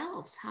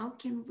ourselves. How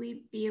can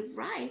we be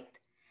right?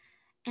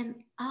 And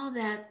all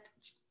that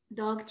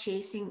dog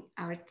chasing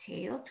our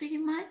tail, pretty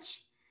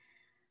much,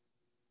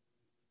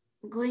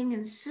 going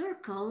in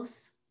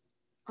circles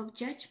of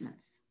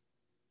judgments.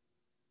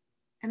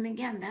 And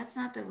again, that's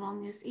not the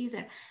wrongness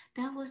either.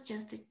 That was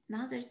just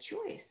another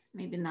choice.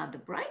 Maybe not the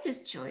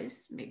brightest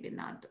choice, maybe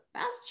not the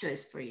best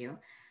choice for you,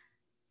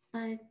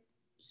 but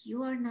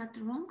you are not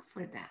wrong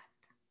for that.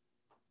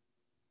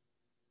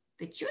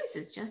 The choice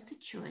is just a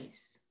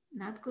choice.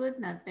 Not good,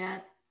 not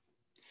bad.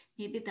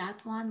 Maybe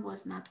that one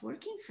was not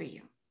working for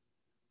you.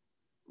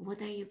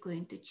 What are you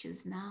going to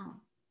choose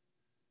now?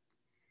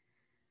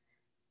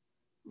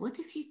 What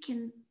if you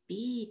can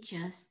be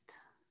just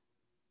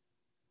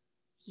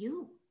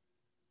you?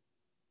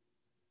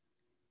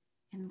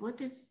 And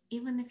what if,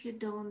 even if you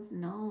don't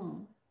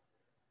know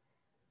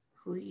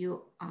who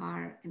you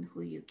are and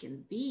who you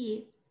can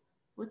be,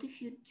 what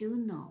if you do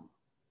know?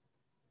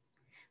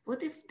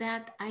 What if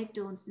that I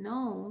don't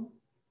know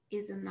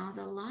is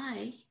another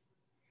lie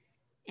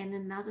and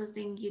another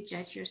thing you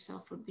judge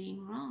yourself for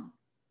being wrong?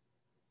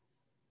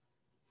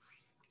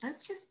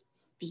 Let's just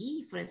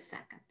be for a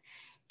second.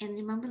 And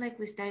remember, like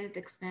we started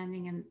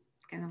expanding and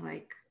kind of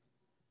like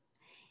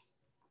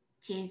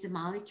change the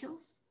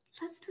molecules?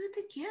 Let's do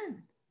it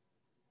again.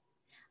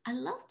 I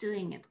love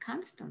doing it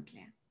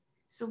constantly.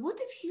 So what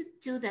if you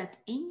do that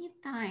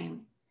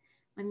anytime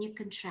when you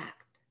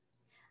contract,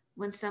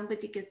 when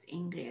somebody gets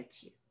angry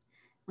at you,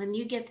 when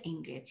you get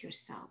angry at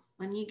yourself,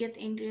 when you get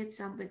angry at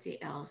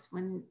somebody else,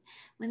 when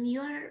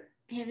you're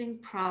having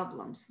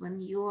problems,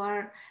 when you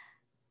are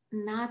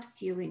not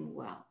feeling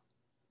well?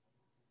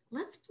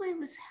 Let's play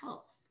with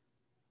health.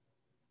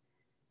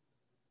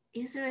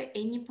 Is there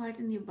any part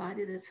in your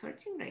body that's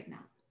hurting right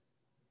now?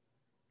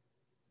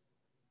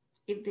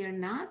 If they're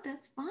not,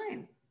 that's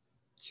fine.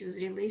 Choose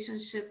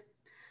relationship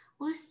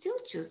or still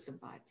choose the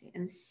body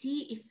and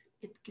see if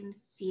it can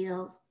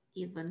feel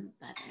even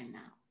better now.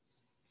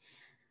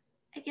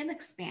 Again,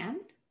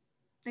 expand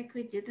like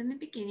we did in the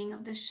beginning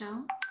of the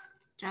show.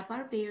 Drop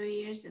our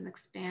barriers and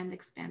expand,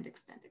 expand,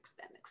 expand,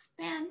 expand,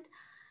 expand.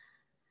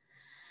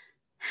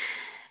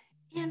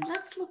 And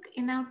let's look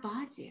in our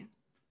body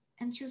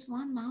and choose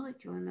one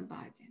molecule in the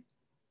body.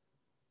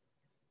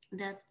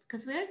 That,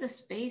 because we're the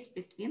space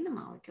between the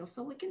molecules,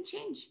 so we can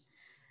change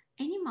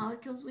any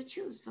molecules we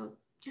choose. So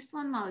just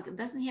one molecule. It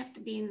doesn't have to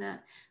be in the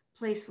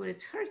place where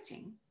it's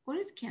hurting, or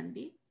it can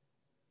be.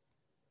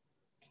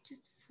 And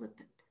just flip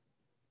it.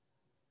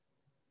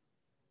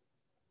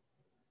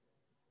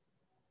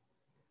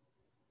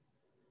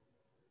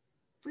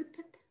 Flip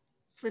it.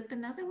 Flip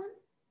another one,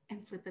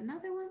 and flip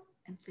another one,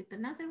 and flip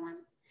another one.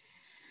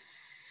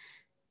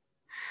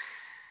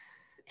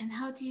 And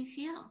how do you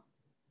feel?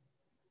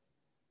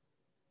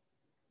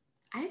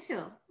 I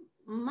feel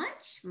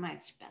much,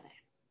 much better.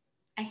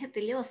 I hit a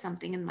little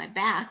something in my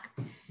back,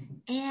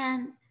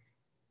 and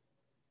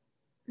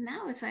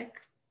now it's like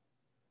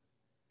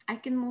I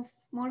can move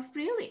more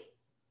freely.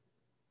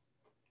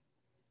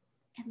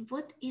 And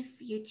what if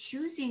you're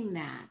choosing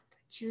that,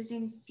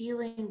 choosing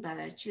feeling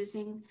better,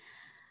 choosing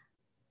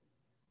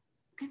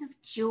kind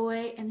of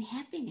joy and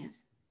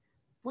happiness?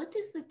 What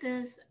if it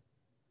is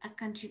a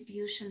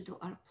contribution to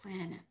our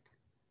planet?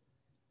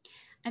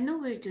 I know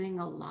we're doing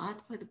a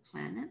lot for the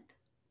planet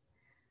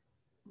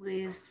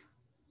with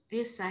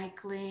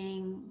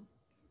recycling,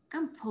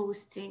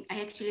 composting.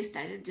 I actually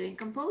started doing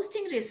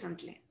composting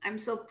recently. I'm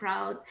so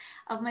proud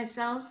of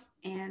myself,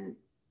 and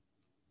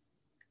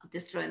I'll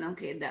just throw it on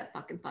Create That,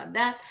 Puck and Pot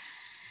That.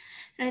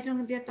 Right on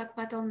the Beard, Puck,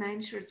 Pot, all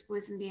 9 shirts,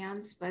 boys and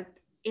beyonds, but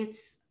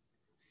it's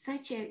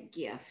such a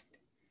gift.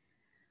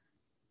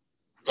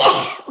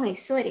 Wait,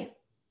 sorry.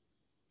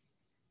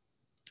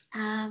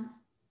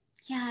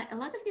 Yeah, a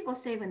lot of people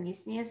say when you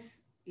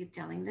sneeze, you're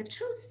telling the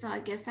truth. So I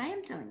guess I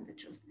am telling the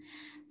truth.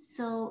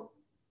 So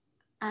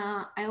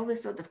I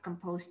always thought of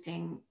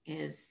composting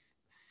is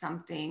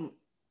something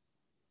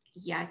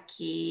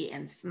yucky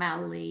and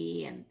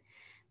smelly and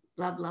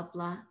blah, blah,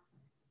 blah.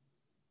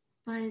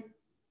 But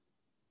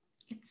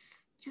it's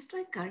just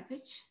like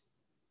garbage.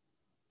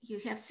 You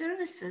have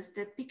services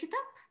that pick it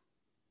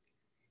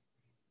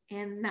up.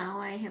 And now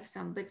I have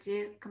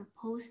somebody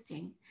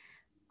composting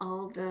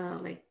all the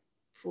like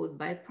food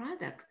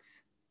byproducts.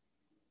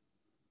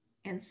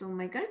 And so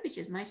my garbage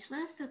is much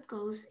less that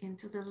goes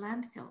into the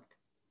landfill.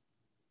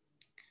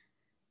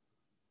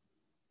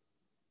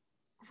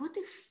 What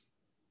if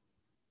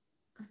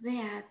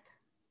that,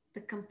 the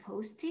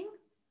composting,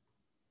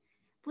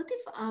 what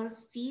if our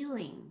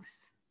feelings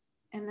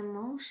and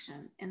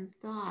emotion and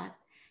thought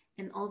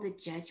and all the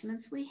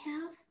judgments we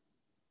have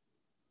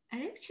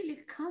are actually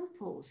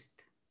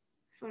compost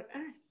for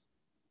Earth?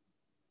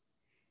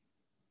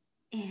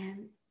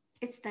 And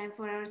it's time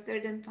for our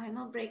third and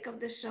final break of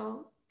the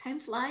show. Time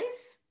flies.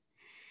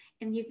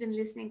 And you've been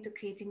listening to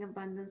Creating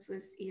Abundance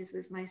with Ease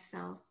with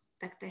myself,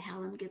 Dr.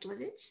 Helen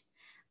Gitlovich,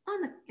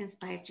 on the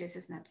Inspired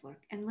Choices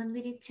Network. And when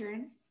we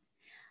return,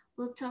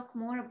 we'll talk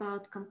more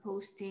about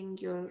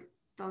composting your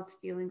thoughts,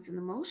 feelings, and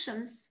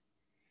emotions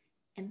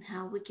and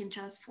how we can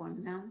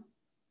transform them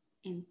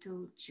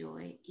into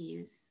joy,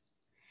 ease,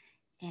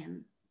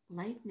 and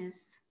lightness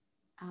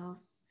of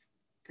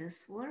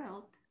this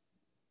world.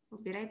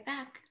 We'll be right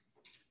back.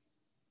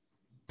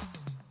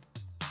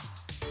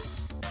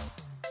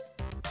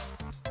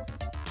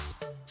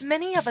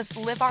 Many of us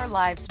live our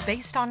lives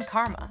based on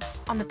karma,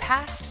 on the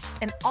past,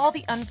 and all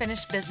the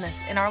unfinished business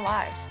in our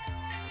lives.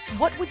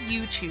 What would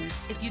you choose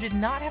if you did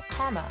not have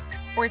karma,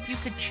 or if you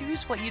could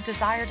choose what you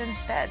desired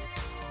instead?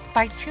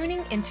 By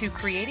tuning into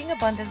Creating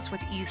Abundance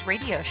with Ease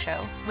radio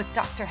show with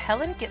Dr.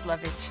 Helen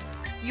Gitlovich,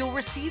 you'll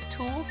receive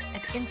tools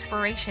and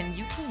inspiration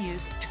you can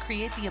use to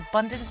create the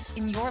abundance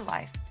in your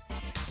life.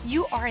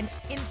 You are an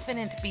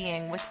infinite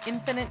being with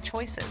infinite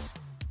choices.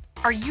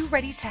 Are you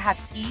ready to have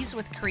ease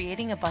with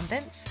creating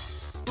abundance?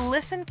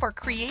 Listen for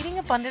Creating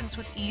Abundance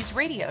with Ease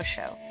radio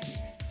show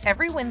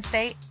every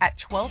Wednesday at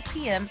 12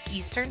 p.m.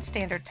 Eastern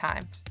Standard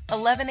Time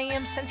 11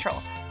 a.m.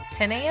 Central,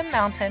 10 a.m.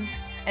 Mountain,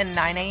 and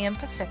 9 a.m.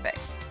 Pacific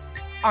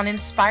on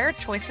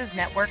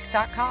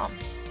InspiredChoicesNetwork.com.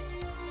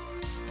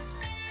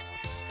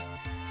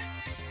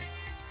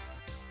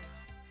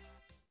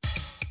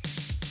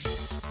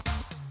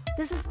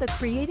 This is the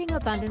Creating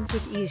Abundance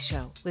with Ease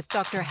show with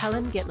Dr.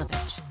 Helen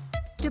Gitlovich.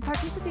 To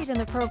participate in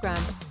the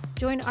program,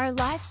 join our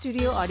live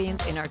studio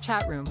audience in our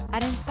chat room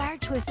at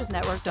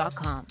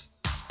InspiredChoicesNetwork.com.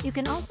 You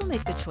can also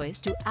make the choice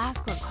to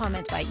ask or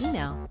comment by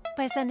email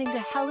by sending to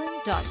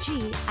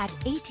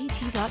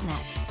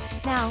helen.g@att.net.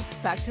 Now,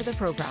 back to the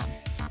program.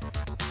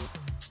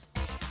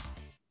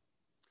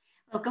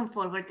 Welcome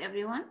forward,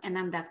 everyone. And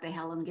I'm Dr.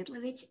 Helen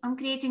Gitlovich on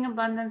Creating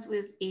Abundance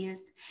with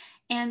Ease.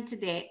 And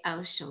today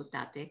our show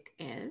topic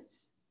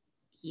is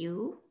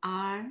you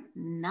are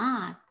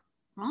not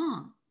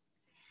wrong.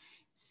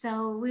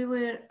 So we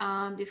were,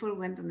 before we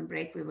went on the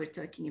break, we were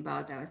talking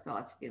about our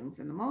thoughts, feelings,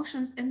 and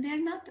emotions, and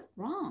they're not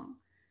wrong.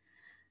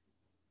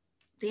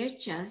 They're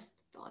just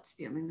thoughts,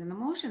 feelings, and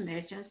emotion.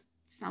 They're just,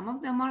 some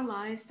of them are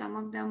lies, some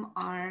of them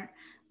are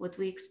what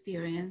we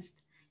experienced,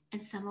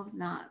 and some of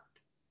not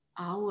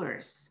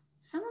ours.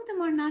 Some of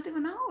them are not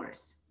even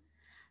ours.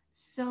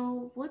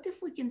 So what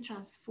if we can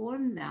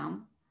transform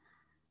them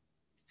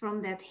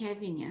from that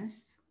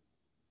heaviness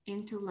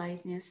into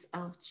lightness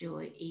of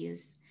joy,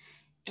 ease?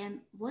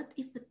 And what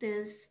if it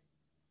is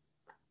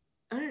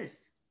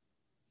Earth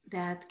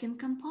that can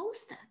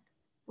compose that?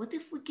 What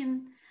if we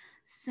can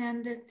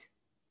send it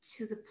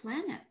to the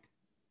planet?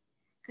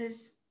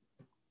 Because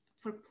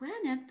for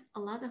planet, a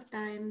lot of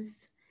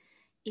times,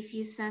 if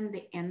you send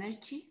the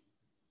energy,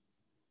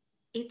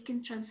 it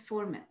can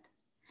transform it.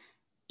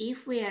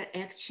 If we are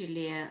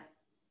actually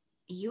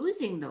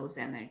using those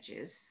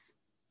energies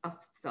of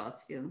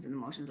thoughts, feelings, and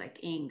emotions like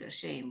anger,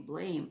 shame,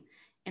 blame,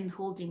 and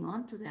holding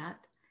on to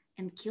that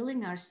and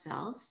killing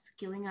ourselves,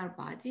 killing our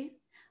body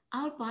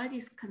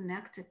is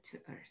connected to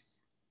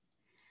Earth.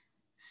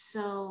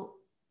 So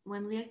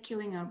when we are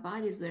killing our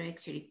bodies, we're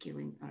actually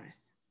killing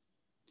Earth.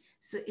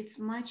 So it's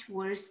much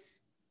worse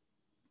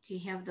to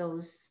have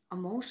those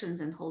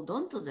emotions and hold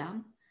on to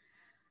them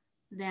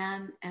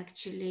than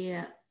actually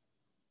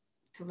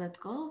to let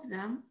go of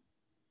them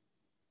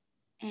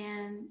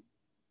and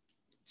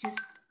just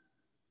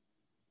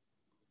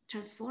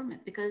transform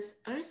it, because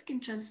Earth can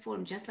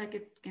transform just like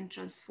it can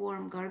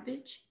transform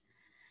garbage,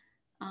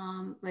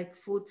 like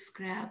food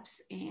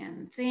scraps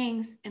and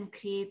things, and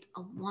create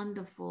a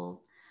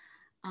wonderful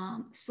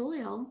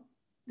soil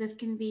that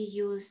can be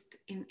used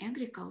in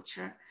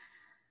agriculture.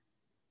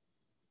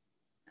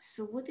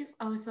 So what if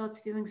our thoughts,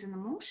 feelings, and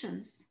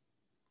emotions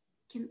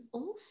can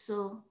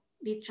also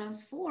be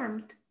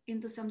transformed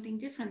into something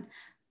different,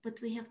 but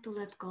we have to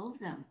let go of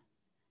them?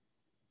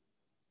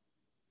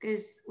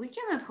 Because we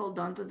cannot hold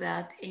on to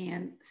that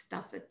and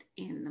stuff it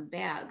in the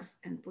bags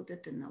and put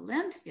it in a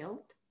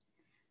landfill.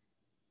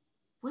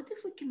 What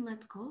if we can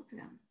let go of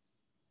them?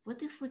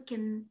 What if we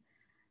can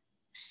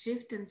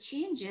shift and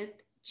change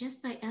it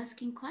just by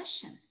asking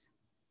questions?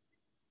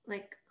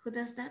 Like, who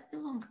does that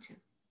belong to?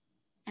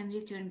 And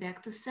return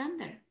back to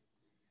sender.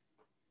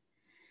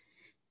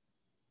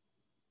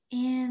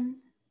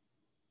 And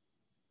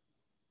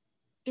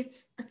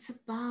it's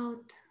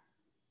about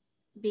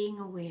being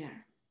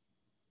aware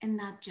and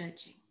not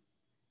judging.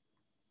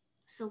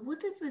 So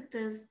what if it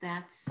is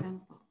that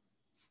simple?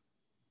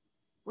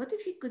 What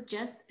if you could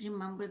just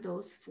remember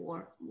those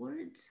 4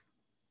 words?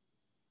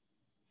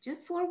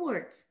 Just 4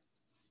 words.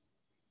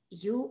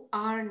 You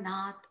are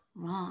not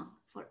wrong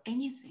for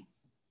anything.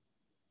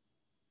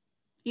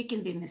 You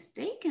can be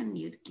mistaken,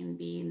 you can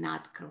be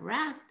not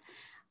correct.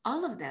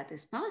 All of that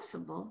is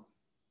possible,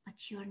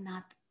 but you're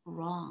not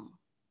wrong.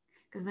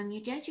 Because when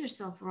you judge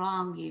yourself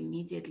wrong, you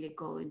immediately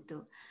go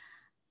into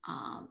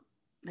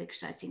like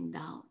shutting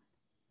down.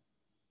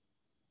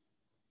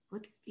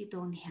 What if you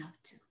don't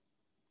have to?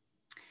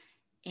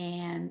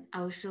 And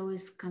our show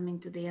is coming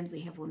to the end.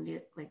 We have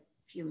only like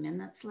a few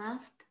minutes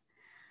left.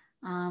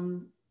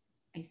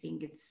 I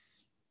think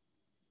it's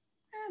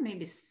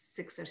maybe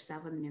 6 or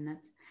 7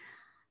 minutes.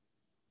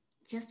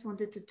 Just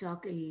wanted to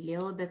talk a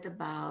little bit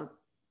about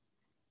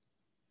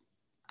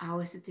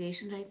our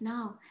situation right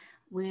now,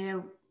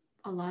 where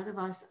a lot of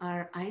us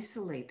are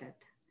isolated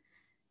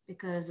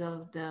because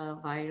of the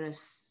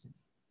virus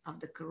of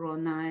the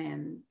corona,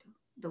 and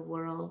the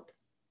world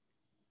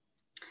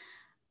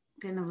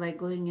kind of like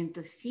going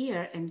into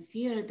fear, and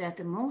fear, that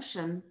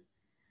emotion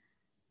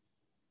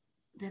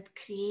that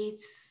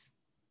creates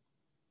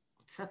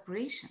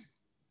separation.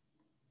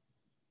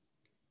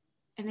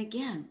 And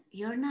again,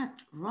 you're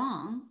not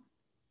wrong.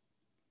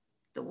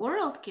 The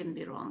world can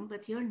be wrong,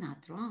 but you're not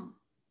wrong.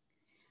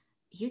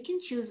 You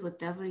can choose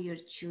whatever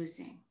you're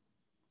choosing.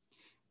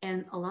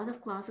 And a lot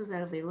of classes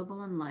are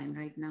available online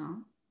right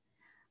now.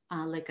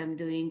 Like I'm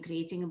doing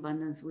Creating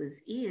Abundance with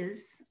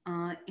Ease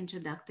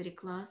introductory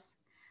class,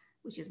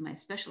 which is my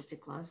specialty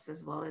class,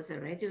 as well as a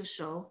radio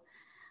show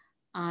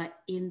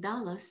in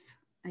Dallas.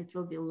 It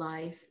will be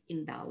live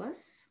in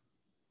Dallas.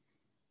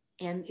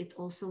 And it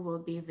also will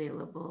be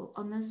available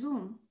on a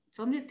Zoom. It's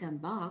only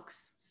 $10,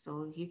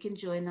 so you can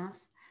join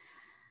us.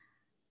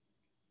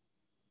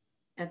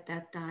 at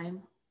that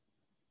time.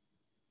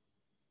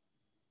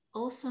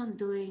 Also, I'm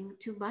doing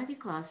 2 body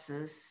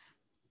classes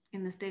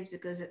in the States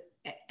because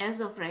as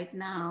of right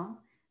now,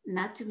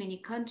 not too many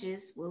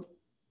countries will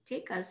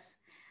take us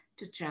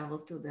to travel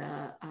to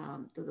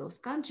those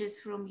countries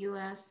from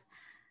US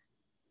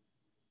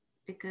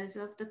because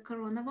of the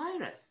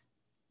coronavirus.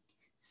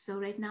 So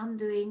right now I'm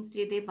doing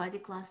 3-day body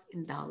class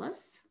in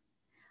Dallas,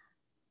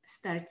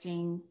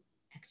 starting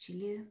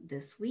actually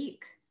this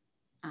week.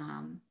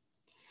 Um,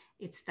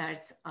 it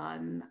starts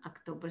on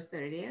October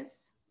 30th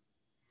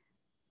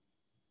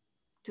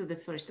to the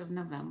 1st of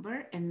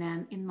November, and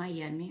then in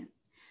Miami,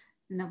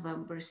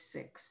 November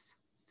 6th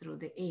through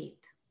the 8th.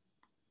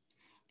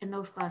 And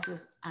those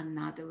classes are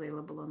not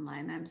available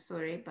online. I'm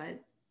sorry,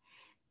 but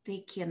they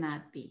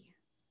cannot be.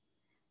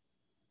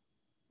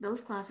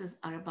 Those classes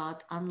are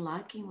about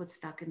unlocking what's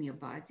stuck in your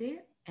body,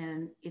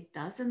 and it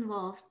does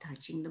involve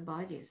touching the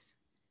bodies.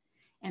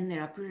 And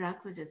there are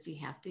prerequisites. You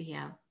have to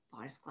have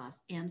bars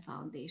class and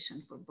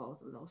foundation for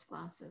both of those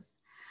classes.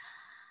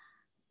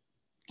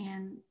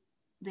 And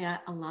there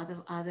are a lot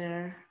of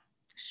other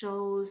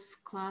shows,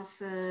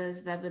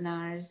 classes,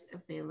 webinars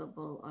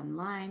available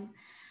online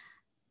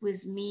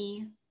with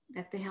me,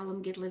 Dr.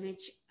 Helen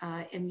Gitlovich,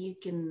 and you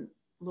can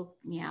look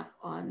me up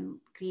on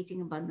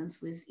Creating Abundance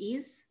with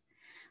Ease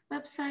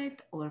website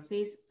or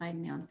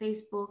find me on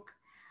Facebook.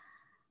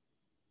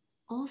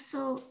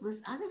 Also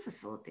with other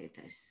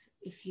facilitators.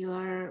 If you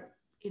are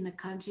in a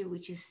country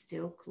which is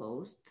still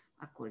closed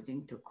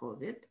according to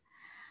COVID,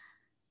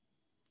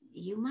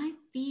 you might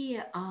be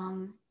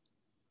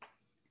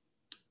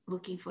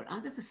looking for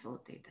other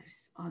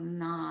facilitators on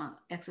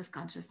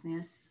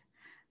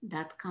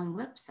accessconsciousness.com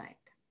website.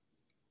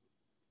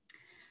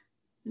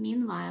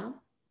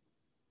 Meanwhile,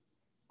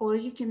 or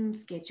you can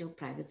schedule a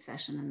private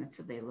session and it's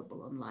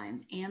available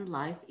online and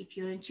live if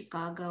you're in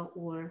Chicago,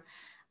 or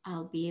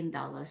I'll be in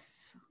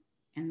Dallas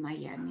and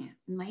Miami.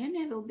 In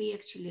Miami, I will be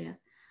actually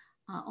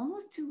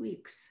almost 2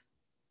 weeks.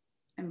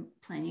 I'm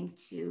planning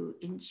to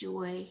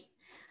enjoy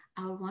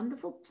our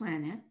wonderful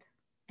planet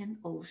and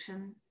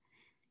ocean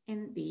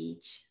and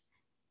beach,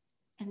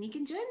 and you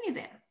can join me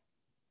there.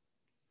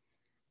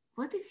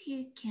 What if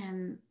you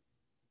can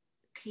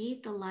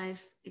create a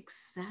life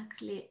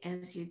exactly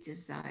as you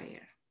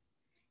desire?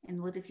 And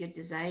what if your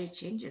desire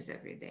changes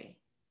every day?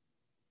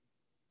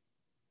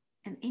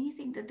 And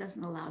anything that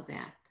doesn't allow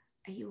that,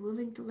 are you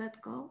willing to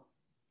let go?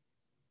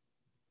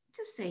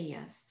 Just say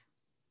yes.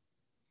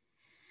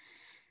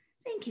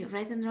 Thank you.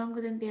 Right and wrong,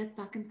 good and bad,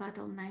 POC and POD,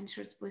 all 9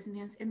 shorts, boys and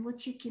men. And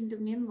what you can do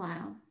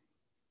meanwhile,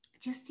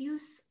 just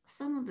use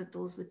some of the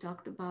tools we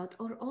talked about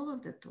or all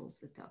of the tools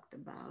we talked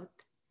about.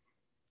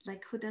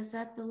 Like, who does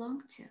that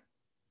belong to?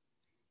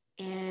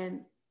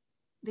 And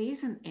there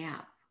is an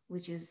app,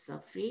 which is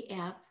a free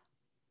app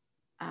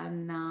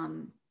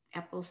on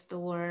Apple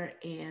Store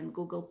and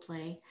Google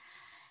Play,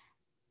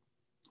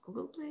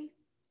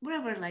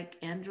 wherever like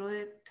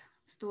Android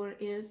store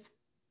is.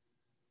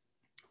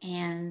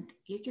 And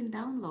you can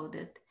download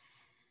it.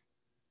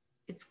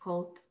 It's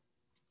called,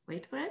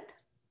 wait for it,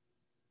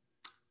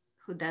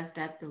 Who Does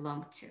That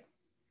Belong To?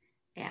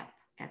 App,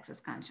 Access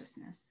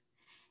Consciousness.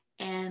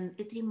 And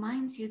it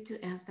reminds you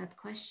to ask that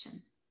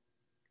question.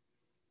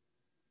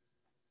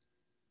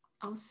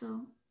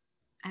 Also,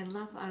 I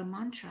love our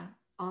mantra,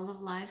 all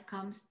of life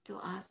comes to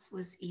us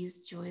with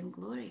ease, joy, and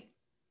glory.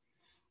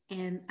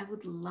 And I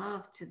would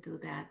love to do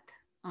that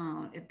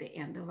at the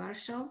end of our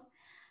show.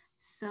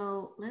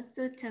 So let's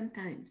do it 10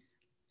 times.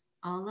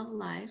 All of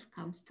life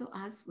comes to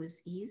us with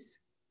ease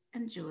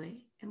and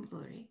joy and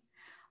glory.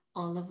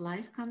 All of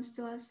life comes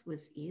to us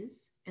with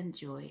ease and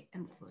joy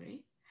and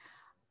glory.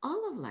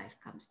 All of life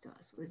comes to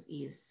us with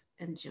ease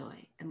and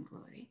joy and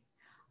glory.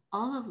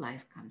 All of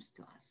life comes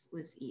to us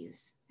with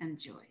ease and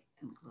joy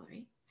and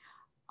glory.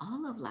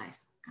 All of life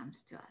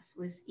comes to us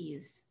with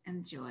ease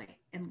and joy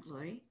and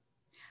glory.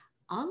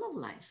 All of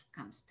life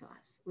comes to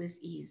us with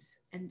ease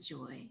and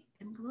joy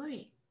and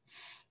glory.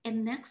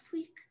 And next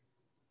week,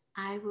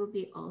 I will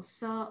be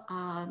also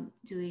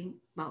doing,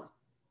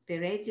 the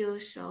radio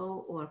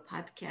show or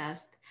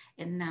podcast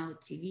and now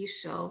TV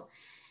show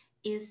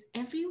is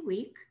every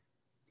week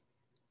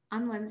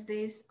on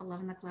Wednesdays,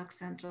 11 o'clock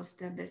Central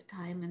Standard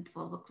Time and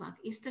 12 o'clock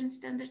Eastern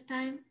Standard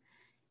Time.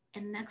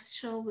 And next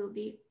show will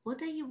be,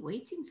 what are you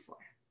waiting for?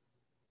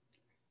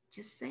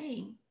 Just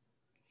saying,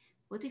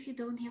 what if you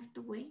don't have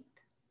to wait?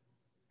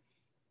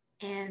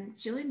 And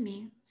join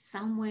me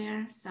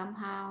somewhere,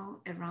 somehow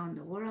around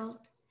the world.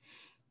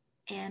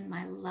 And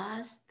my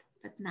last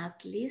but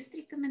not least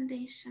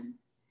recommendation,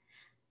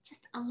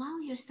 just allow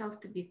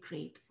yourself to be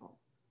grateful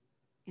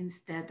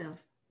instead of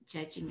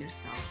judging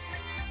yourself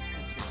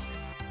as well.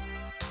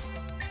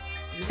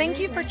 Thank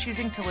you for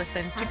choosing to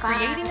listen to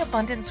Creating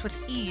Abundance with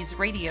Ease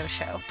radio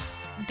show.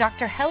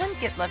 Dr. Helen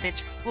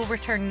Gitlovich will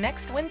return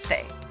next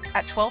Wednesday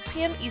at 12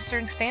 p.m.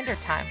 Eastern Standard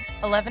Time,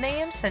 11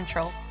 a.m.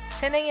 Central,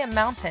 10 a.m.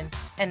 Mountain,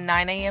 and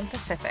 9 a.m.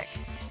 Pacific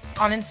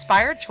on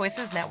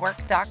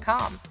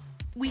InspiredChoicesNetwork.com.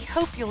 We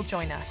hope you'll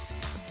join us.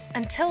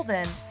 Until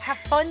then, have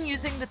fun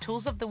using the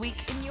tools of the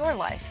week in your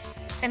life.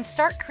 and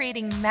start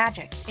creating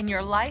magic in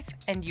your life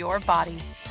and your body.